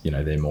it's,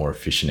 they're more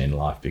efficient in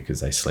life because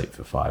they sleep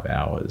for 5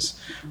 hours.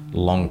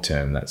 Long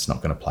term, that's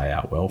not going to play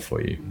out well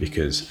for you,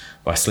 because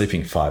by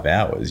sleeping 5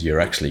 hours, you're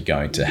actually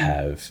going to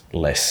have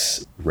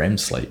less REM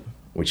sleep,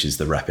 which is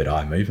the rapid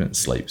eye movement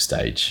sleep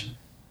stage.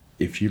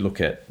 If you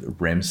look at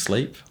REM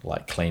sleep,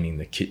 like cleaning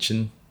the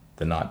kitchen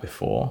the night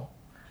before,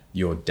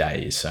 your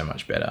day is so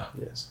much better.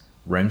 Yes.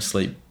 REM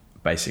sleep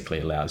basically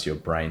allows your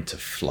brain to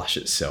flush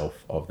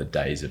itself of the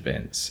day's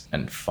events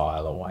and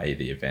file away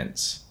the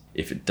events.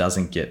 If it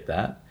doesn't get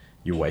that,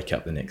 you wake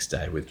up the next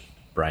day with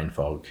brain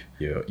fog,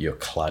 you're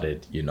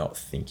cluttered, you're not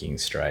thinking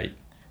straight.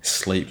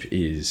 Sleep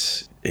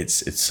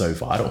it's so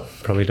vital.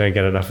 Probably don't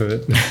get enough of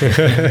it.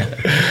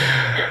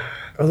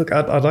 Oh, look,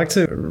 I'd like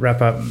to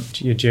wrap up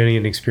your journey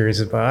and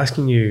experiences by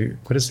asking you,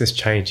 what has this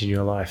change in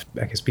your life,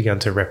 I guess, begun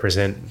to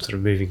represent sort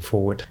of moving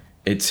forward?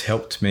 It's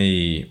helped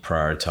me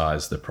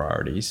prioritize the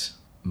priorities.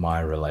 My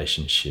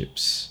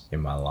relationships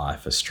in my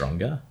life are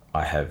stronger.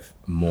 I have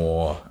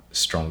more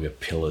stronger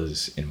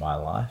pillars in my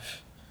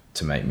life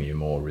to make me a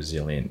more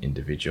resilient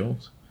individual.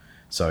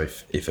 So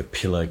if a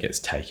pillar gets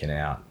taken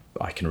out,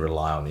 I can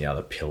rely on the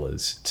other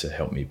pillars to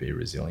help me be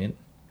resilient.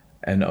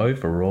 And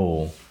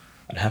overall,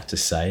 I'd have to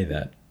say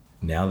that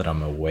now that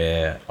I'm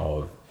aware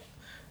of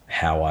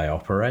how I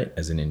operate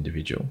as an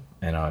individual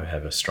and I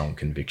have a strong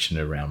conviction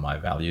around my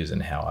values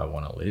and how I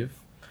want to live,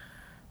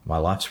 my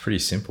life's pretty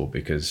simple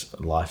because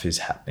life is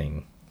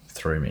happening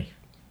through me,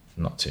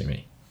 not to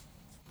me.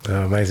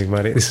 Oh, amazing,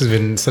 Marty. This has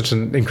been such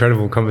an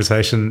incredible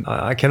conversation.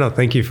 I cannot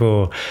thank you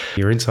for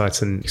your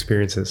insights and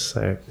experiences.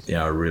 So,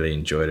 I really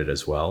enjoyed it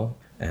as well.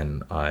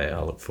 And I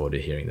look forward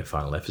to hearing the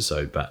final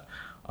episode, but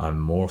I'm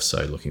more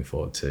so looking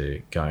forward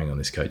to going on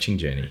this coaching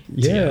journey.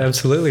 Yeah,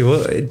 absolutely.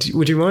 Well,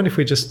 would you mind if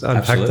we just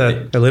unpack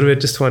that a little bit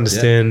just to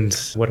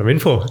understand what I'm in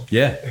for?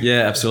 Yeah,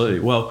 absolutely.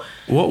 Well,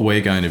 what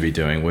we're going to be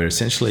doing, we're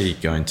essentially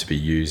going to be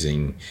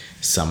using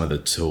some of the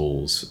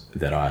tools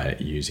that I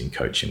use in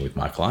coaching with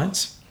my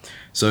clients.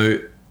 So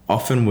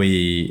often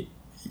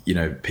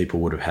people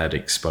would have had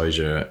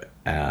exposure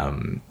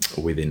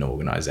within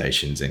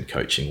organizations and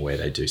coaching where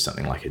they do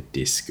something like a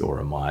DISC or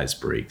a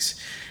Myers-Briggs.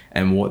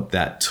 And what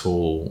that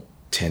tool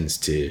tends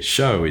to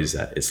show is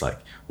that it's like,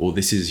 well,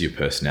 this is your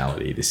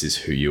personality, this is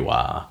who you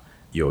are,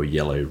 you're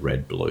yellow,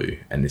 red, blue,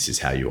 and this is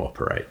how you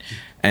operate.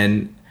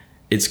 And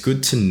it's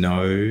good to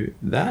know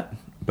that,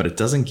 but it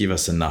doesn't give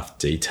us enough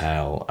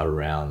detail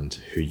around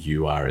who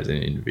you are as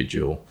an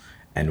individual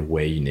and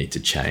where you need to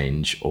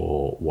change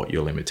or what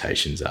your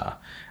limitations are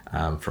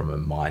from a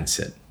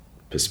mindset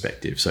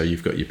perspective. So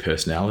you've got your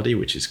personality,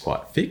 which is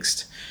quite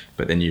fixed,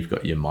 but then you've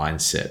got your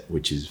mindset,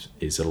 which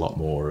is a lot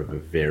more of a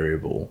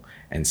variable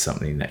and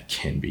something that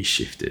can be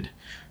shifted.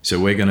 So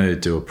we're going to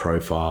do a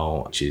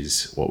profile, which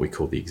is what we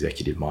call the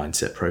executive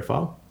mindset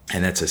profile.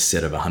 And that's a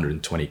set of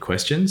 120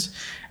 questions.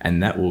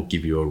 And that will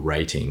give you a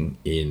rating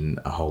in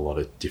a whole lot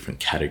of different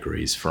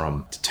categories,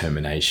 from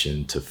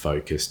determination to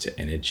focus to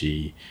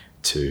energy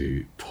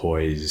to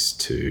poise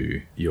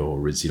to your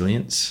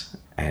resilience.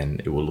 And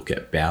it will look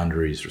at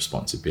boundaries,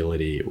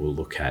 responsibility. It will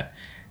look at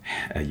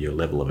your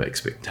level of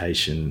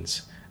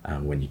expectations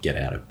when you get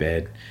out of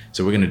bed.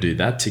 So we're going to do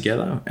that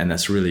together. And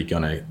that's really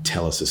going to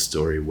tell us a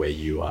story where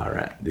you are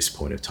at this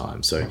point of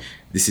time. So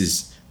this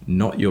is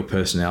not your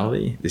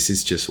personality. This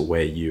is just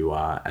where you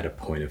are at a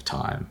point of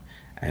time.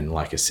 And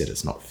like I said,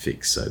 it's not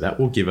fixed. So that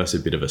will give us a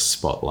bit of a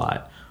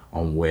spotlight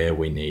on where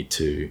we need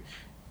to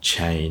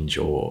change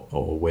or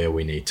where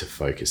we need to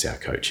focus our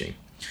coaching.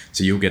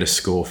 So you'll get a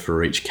score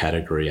for each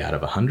category out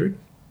of 100.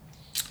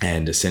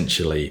 And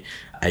essentially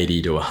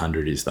 80 to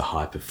 100 is the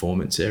high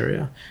performance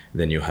area.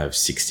 Then you'll have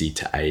 60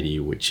 to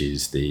 80, which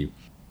is the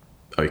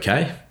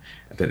okay.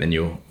 But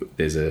then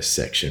there's a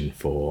section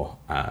for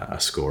a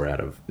score out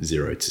of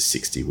 0 to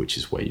 60, which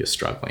is where you're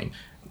struggling.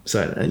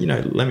 So,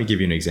 let me give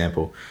you an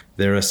example.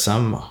 There are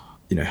some,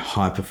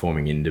 high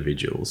performing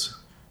individuals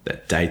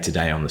that day to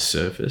day on the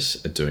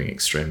surface are doing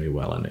extremely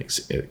well and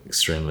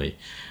extremely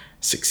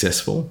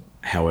successful.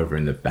 However,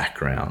 in the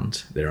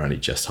background, they're only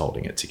just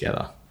holding it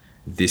together.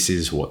 This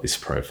is what this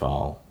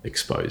profile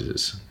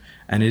exposes.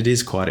 And it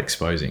is quite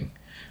exposing.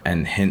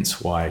 And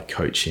hence why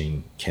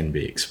coaching can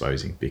be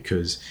exposing,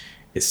 because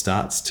it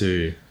starts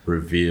to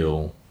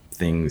reveal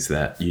things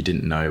that you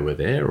didn't know were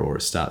there, or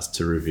it starts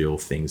to reveal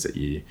things that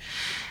you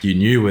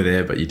knew were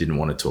there but you didn't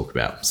want to talk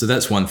about. So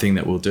that's one thing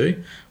that we'll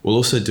do. We'll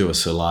also do a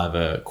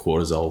saliva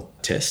cortisol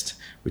test,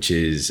 which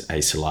is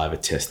a saliva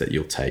test that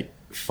you'll take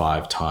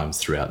 5 times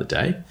throughout the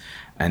day,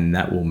 and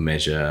that will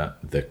measure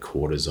the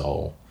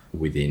cortisol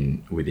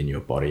within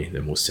your body.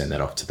 Then we'll send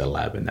that off to the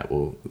lab, and that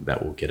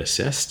will get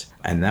assessed,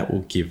 and that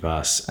will give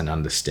us an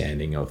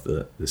understanding of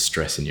the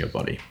stress in your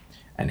body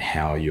and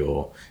how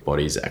your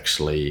body's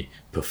actually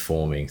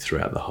performing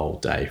throughout the whole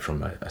day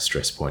from a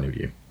stress point of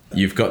view.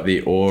 You've got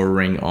the Oura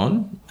Ring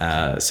on,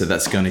 so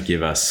that's going to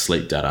give us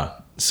sleep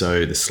data.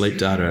 So the sleep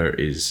data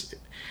is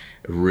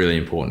really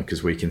important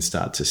because we can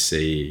start to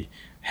see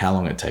how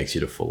long it takes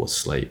you to fall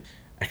asleep,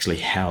 actually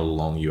how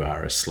long you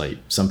are asleep.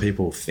 Some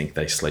people think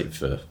they sleep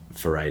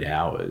for 8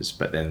 hours,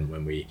 but then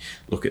when we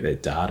look at their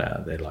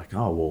data, they're like,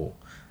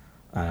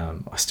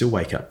 I still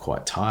wake up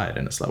quite tired.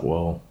 And it's like,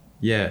 well,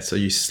 yeah, so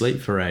you sleep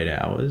for 8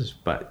 hours,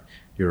 but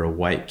you're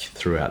awake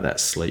throughout that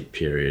sleep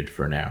period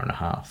for an hour and a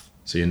half.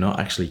 So you're not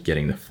actually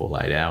getting the full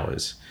 8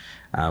 hours.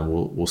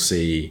 We'll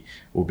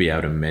be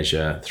able to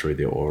measure through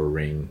the Oura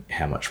Ring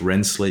how much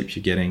REM sleep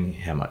you're getting,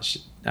 how much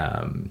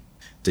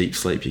deep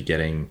sleep you're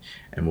getting,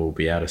 and we'll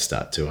be able to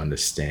start to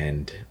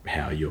understand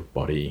how your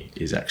body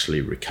is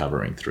actually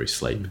recovering through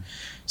sleep.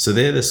 So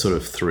they're the sort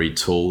of 3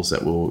 tools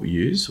that we'll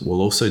use.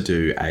 We'll also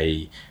do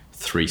a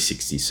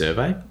 360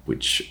 survey,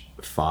 which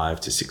 5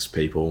 to 6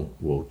 people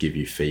will give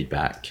you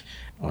feedback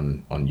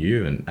on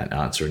you and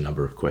answer a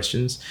number of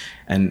questions.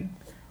 And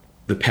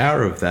the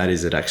power of that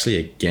is it actually,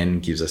 again,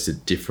 gives us a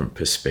different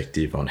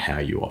perspective on how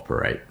you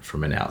operate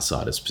from an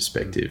outsider's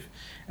perspective.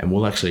 And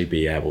we'll actually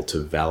be able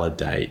to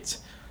validate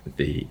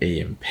the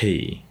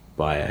EMP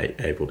by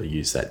able to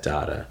use that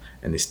data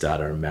and this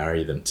data and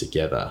marry them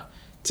together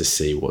to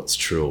see what's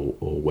true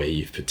or where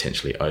you've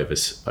potentially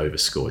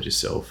overscored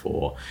yourself,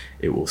 or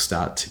it will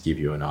start to give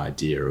you an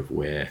idea of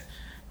where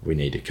we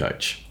need to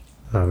coach.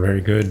 Oh,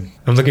 very good.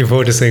 I'm looking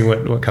forward to seeing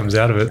what comes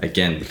out of it.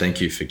 Again, thank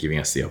you for giving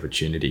us the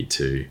opportunity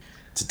to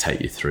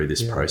take you through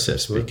this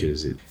process, absolutely.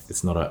 Because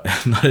it's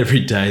not every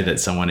day that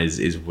someone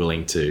is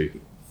willing to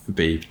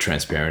be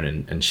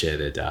transparent and share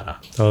their data.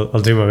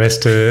 I'll do my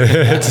best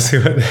to see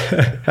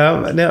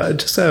what. Now,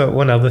 just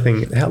one other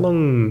thing. How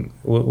long?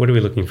 What are we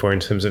looking for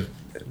in terms of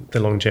the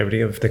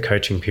longevity of the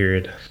coaching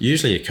period?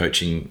 Usually, a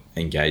coaching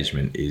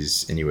engagement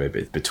is anywhere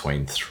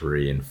between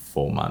 3 and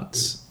 4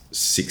 months,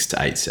 6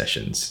 to 8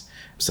 sessions.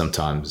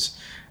 Sometimes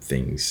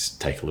things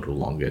take a little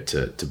longer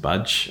to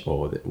budge,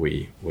 or that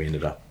we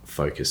ended up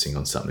focusing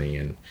on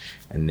something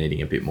and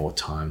needing a bit more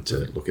time to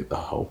look at the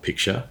whole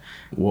picture.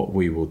 What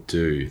we will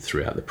do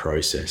throughout the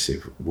process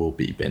will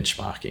be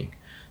benchmarking.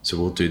 So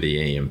we'll do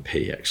the EMP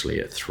actually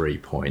at 3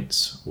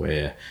 points,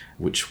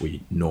 which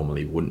we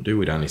normally wouldn't do.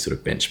 We'd only sort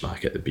of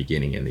benchmark at the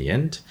beginning and the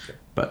end.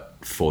 But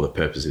for the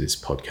purpose of this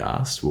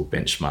podcast, we'll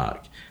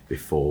benchmark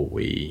before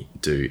we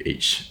do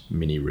each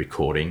mini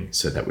recording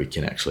so that we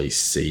can actually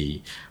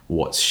see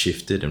what's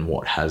shifted and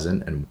what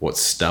hasn't, and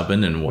what's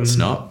stubborn and what's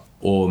not,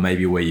 or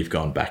maybe where you've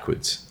gone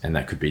backwards. And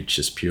that could be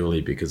just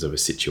purely because of a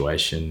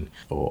situation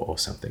or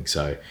something.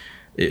 So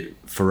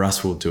for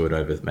us, we'll do it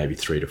over maybe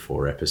 3 to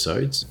 4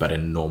 episodes, but a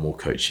normal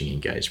coaching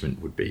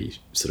engagement would be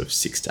sort of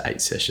 6 to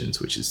 8 sessions,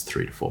 which is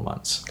 3 to 4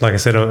 months. Like I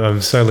said,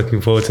 I'm so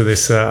looking forward to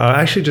this. I'm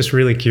actually just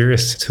really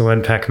curious to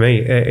unpack me.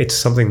 It's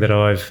something that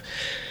I've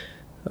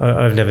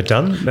never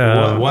done.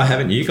 Why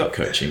haven't you got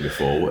coaching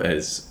before?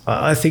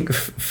 I think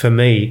for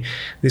me,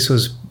 this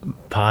was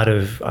part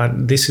of.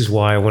 This is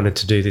why I wanted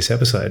to do this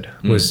episode,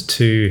 was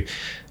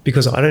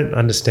because I don't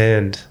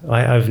understand.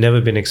 I've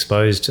never been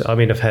exposed to. I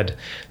mean, I've had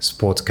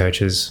sports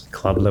coaches,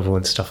 club level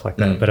and stuff like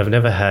that, but I've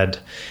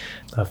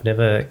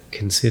never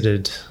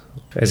considered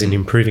as in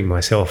improving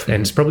myself,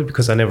 and it's probably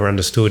because I never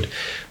understood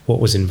what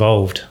was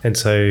involved, and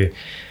so.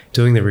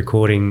 Doing the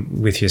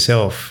recording with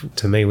yourself,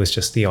 to me, was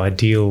just the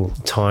ideal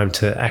time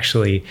to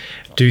actually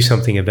do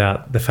something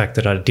about the fact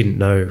that I didn't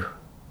know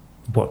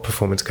what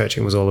performance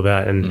coaching was all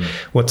about and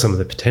what some of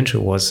the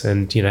potential was,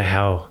 and,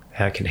 how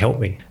it can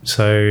help me.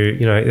 So,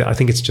 I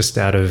think it's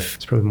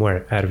probably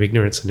more out of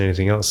ignorance than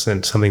anything else,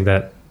 and something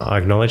that I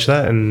acknowledge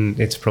that, and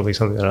it's probably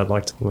something that I'd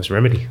like to almost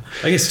remedy.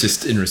 I guess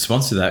just in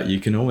response to that,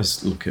 you can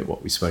always look at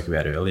what we spoke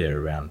about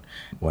earlier around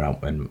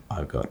when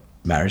I got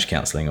marriage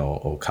counselling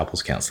or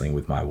couples counselling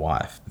with my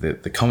wife.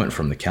 The comment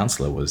from the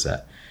counsellor was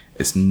that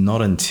it's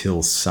not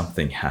until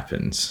something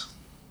happens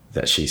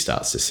that she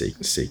starts to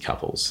see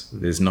couples.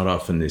 There's not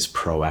often this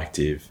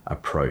proactive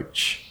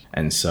approach.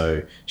 And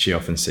so she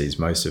often sees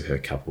most of her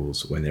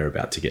couples when they're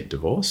about to get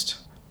divorced,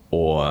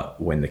 or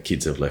when the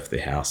kids have left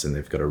the house and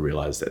they've got to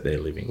realise that they're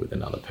living with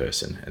another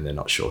person and they're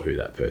not sure who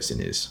that person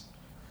is.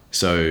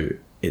 So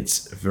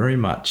it's very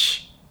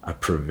much a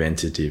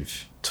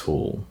preventative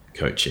tool,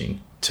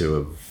 coaching, to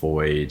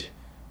avoid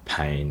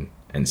pain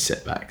and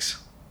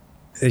setbacks.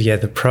 Yeah,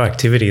 the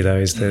proactivity though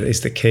is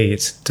the key.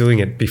 It's doing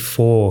it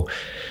before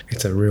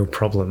it's a real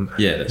problem.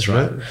 Yeah, that's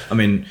right. I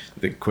mean,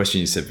 the question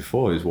you said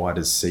before is, why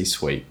does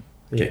C-suite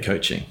get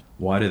coaching?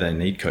 Why do they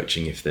need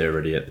coaching if they're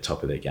already at the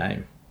top of their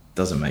game?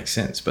 Doesn't make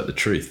sense. But the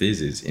truth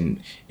is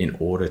in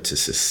order to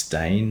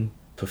sustain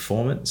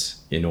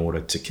performance, in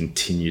order to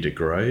continue to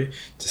grow,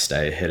 to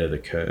stay ahead of the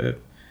curve,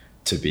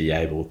 to be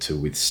able to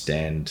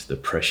withstand the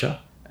pressure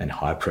and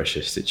high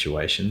pressure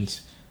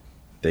situations,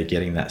 they're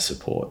getting that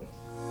support.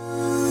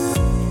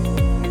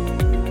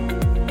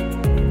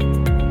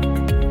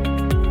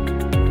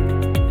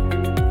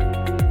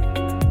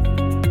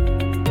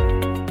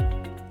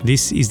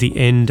 This is the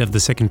end of the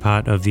second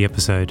part of the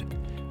episode.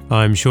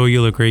 I'm sure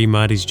you'll agree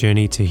Marty's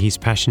journey to his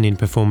passion in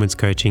performance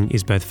coaching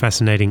is both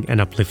fascinating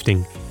and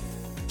uplifting.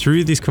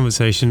 Through this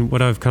conversation,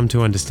 what I've come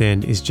to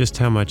understand is just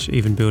how much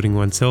even building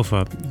oneself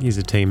up is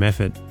a team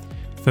effort.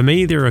 For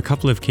me, there are a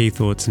couple of key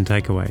thoughts and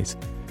takeaways.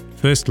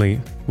 Firstly,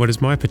 what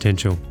is my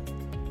potential?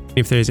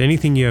 If there's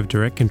anything you have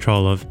direct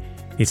control of,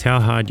 it's how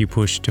hard you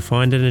push to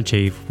find and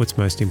achieve what's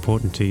most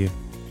important to you.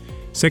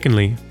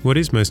 Secondly, what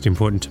is most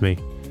important to me?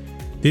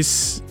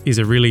 This is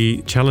a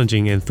really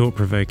challenging and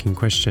thought-provoking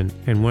question,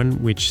 and one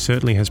which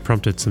certainly has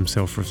prompted some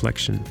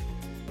self-reflection.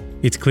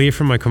 It's clear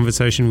from my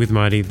conversation with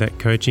Marty that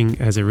coaching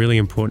has a really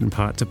important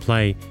part to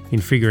play in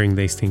figuring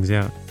these things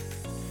out.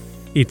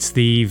 It's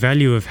the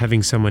value of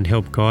having someone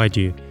help guide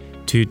you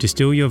to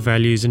distill your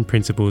values and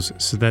principles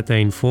so that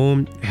they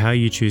inform how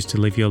you choose to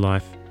live your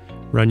life,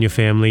 run your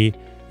family,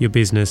 your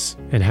business,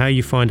 and how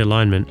you find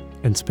alignment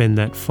and spend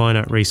that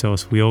finite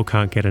resource we all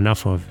can't get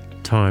enough of,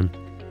 time.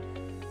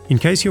 In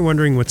case you're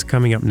wondering what's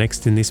coming up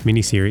next in this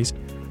mini-series,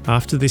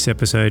 after this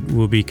episode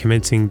we'll be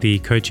commencing the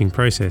coaching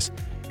process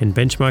and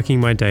benchmarking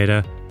my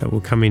data that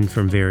will come in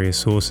from various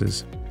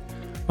sources.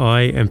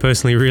 I am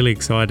personally really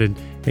excited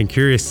and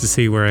curious to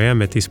see where I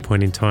am at this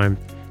point in time,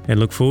 and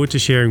look forward to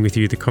sharing with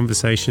you the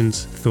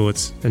conversations,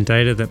 thoughts, and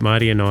data that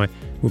Marty and I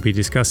will be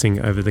discussing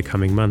over the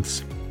coming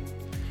months.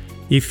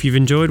 If you've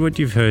enjoyed what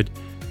you've heard,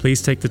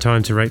 please take the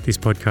time to rate this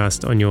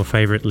podcast on your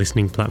favourite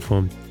listening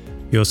platform.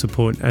 Your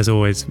support, as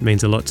always,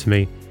 means a lot to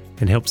me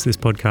and helps this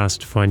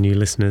podcast find new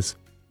listeners.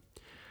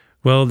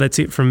 Well, that's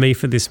it from me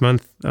for this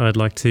month. I'd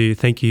like to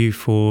thank you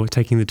for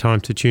taking the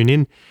time to tune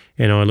in,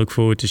 and I look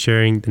forward to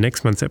sharing the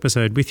next month's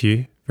episode with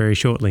you very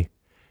shortly.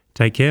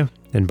 Take care,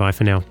 and bye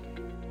for now.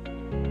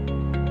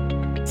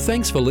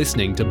 Thanks for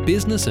listening to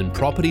Business and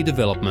Property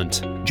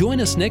Development.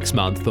 Join us next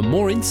month for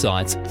more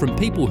insights from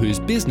people whose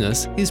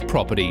business is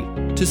property.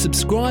 To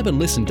subscribe and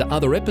listen to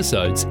other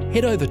episodes,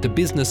 head over to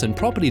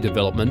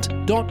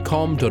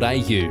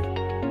businessandpropertydevelopment.com.au.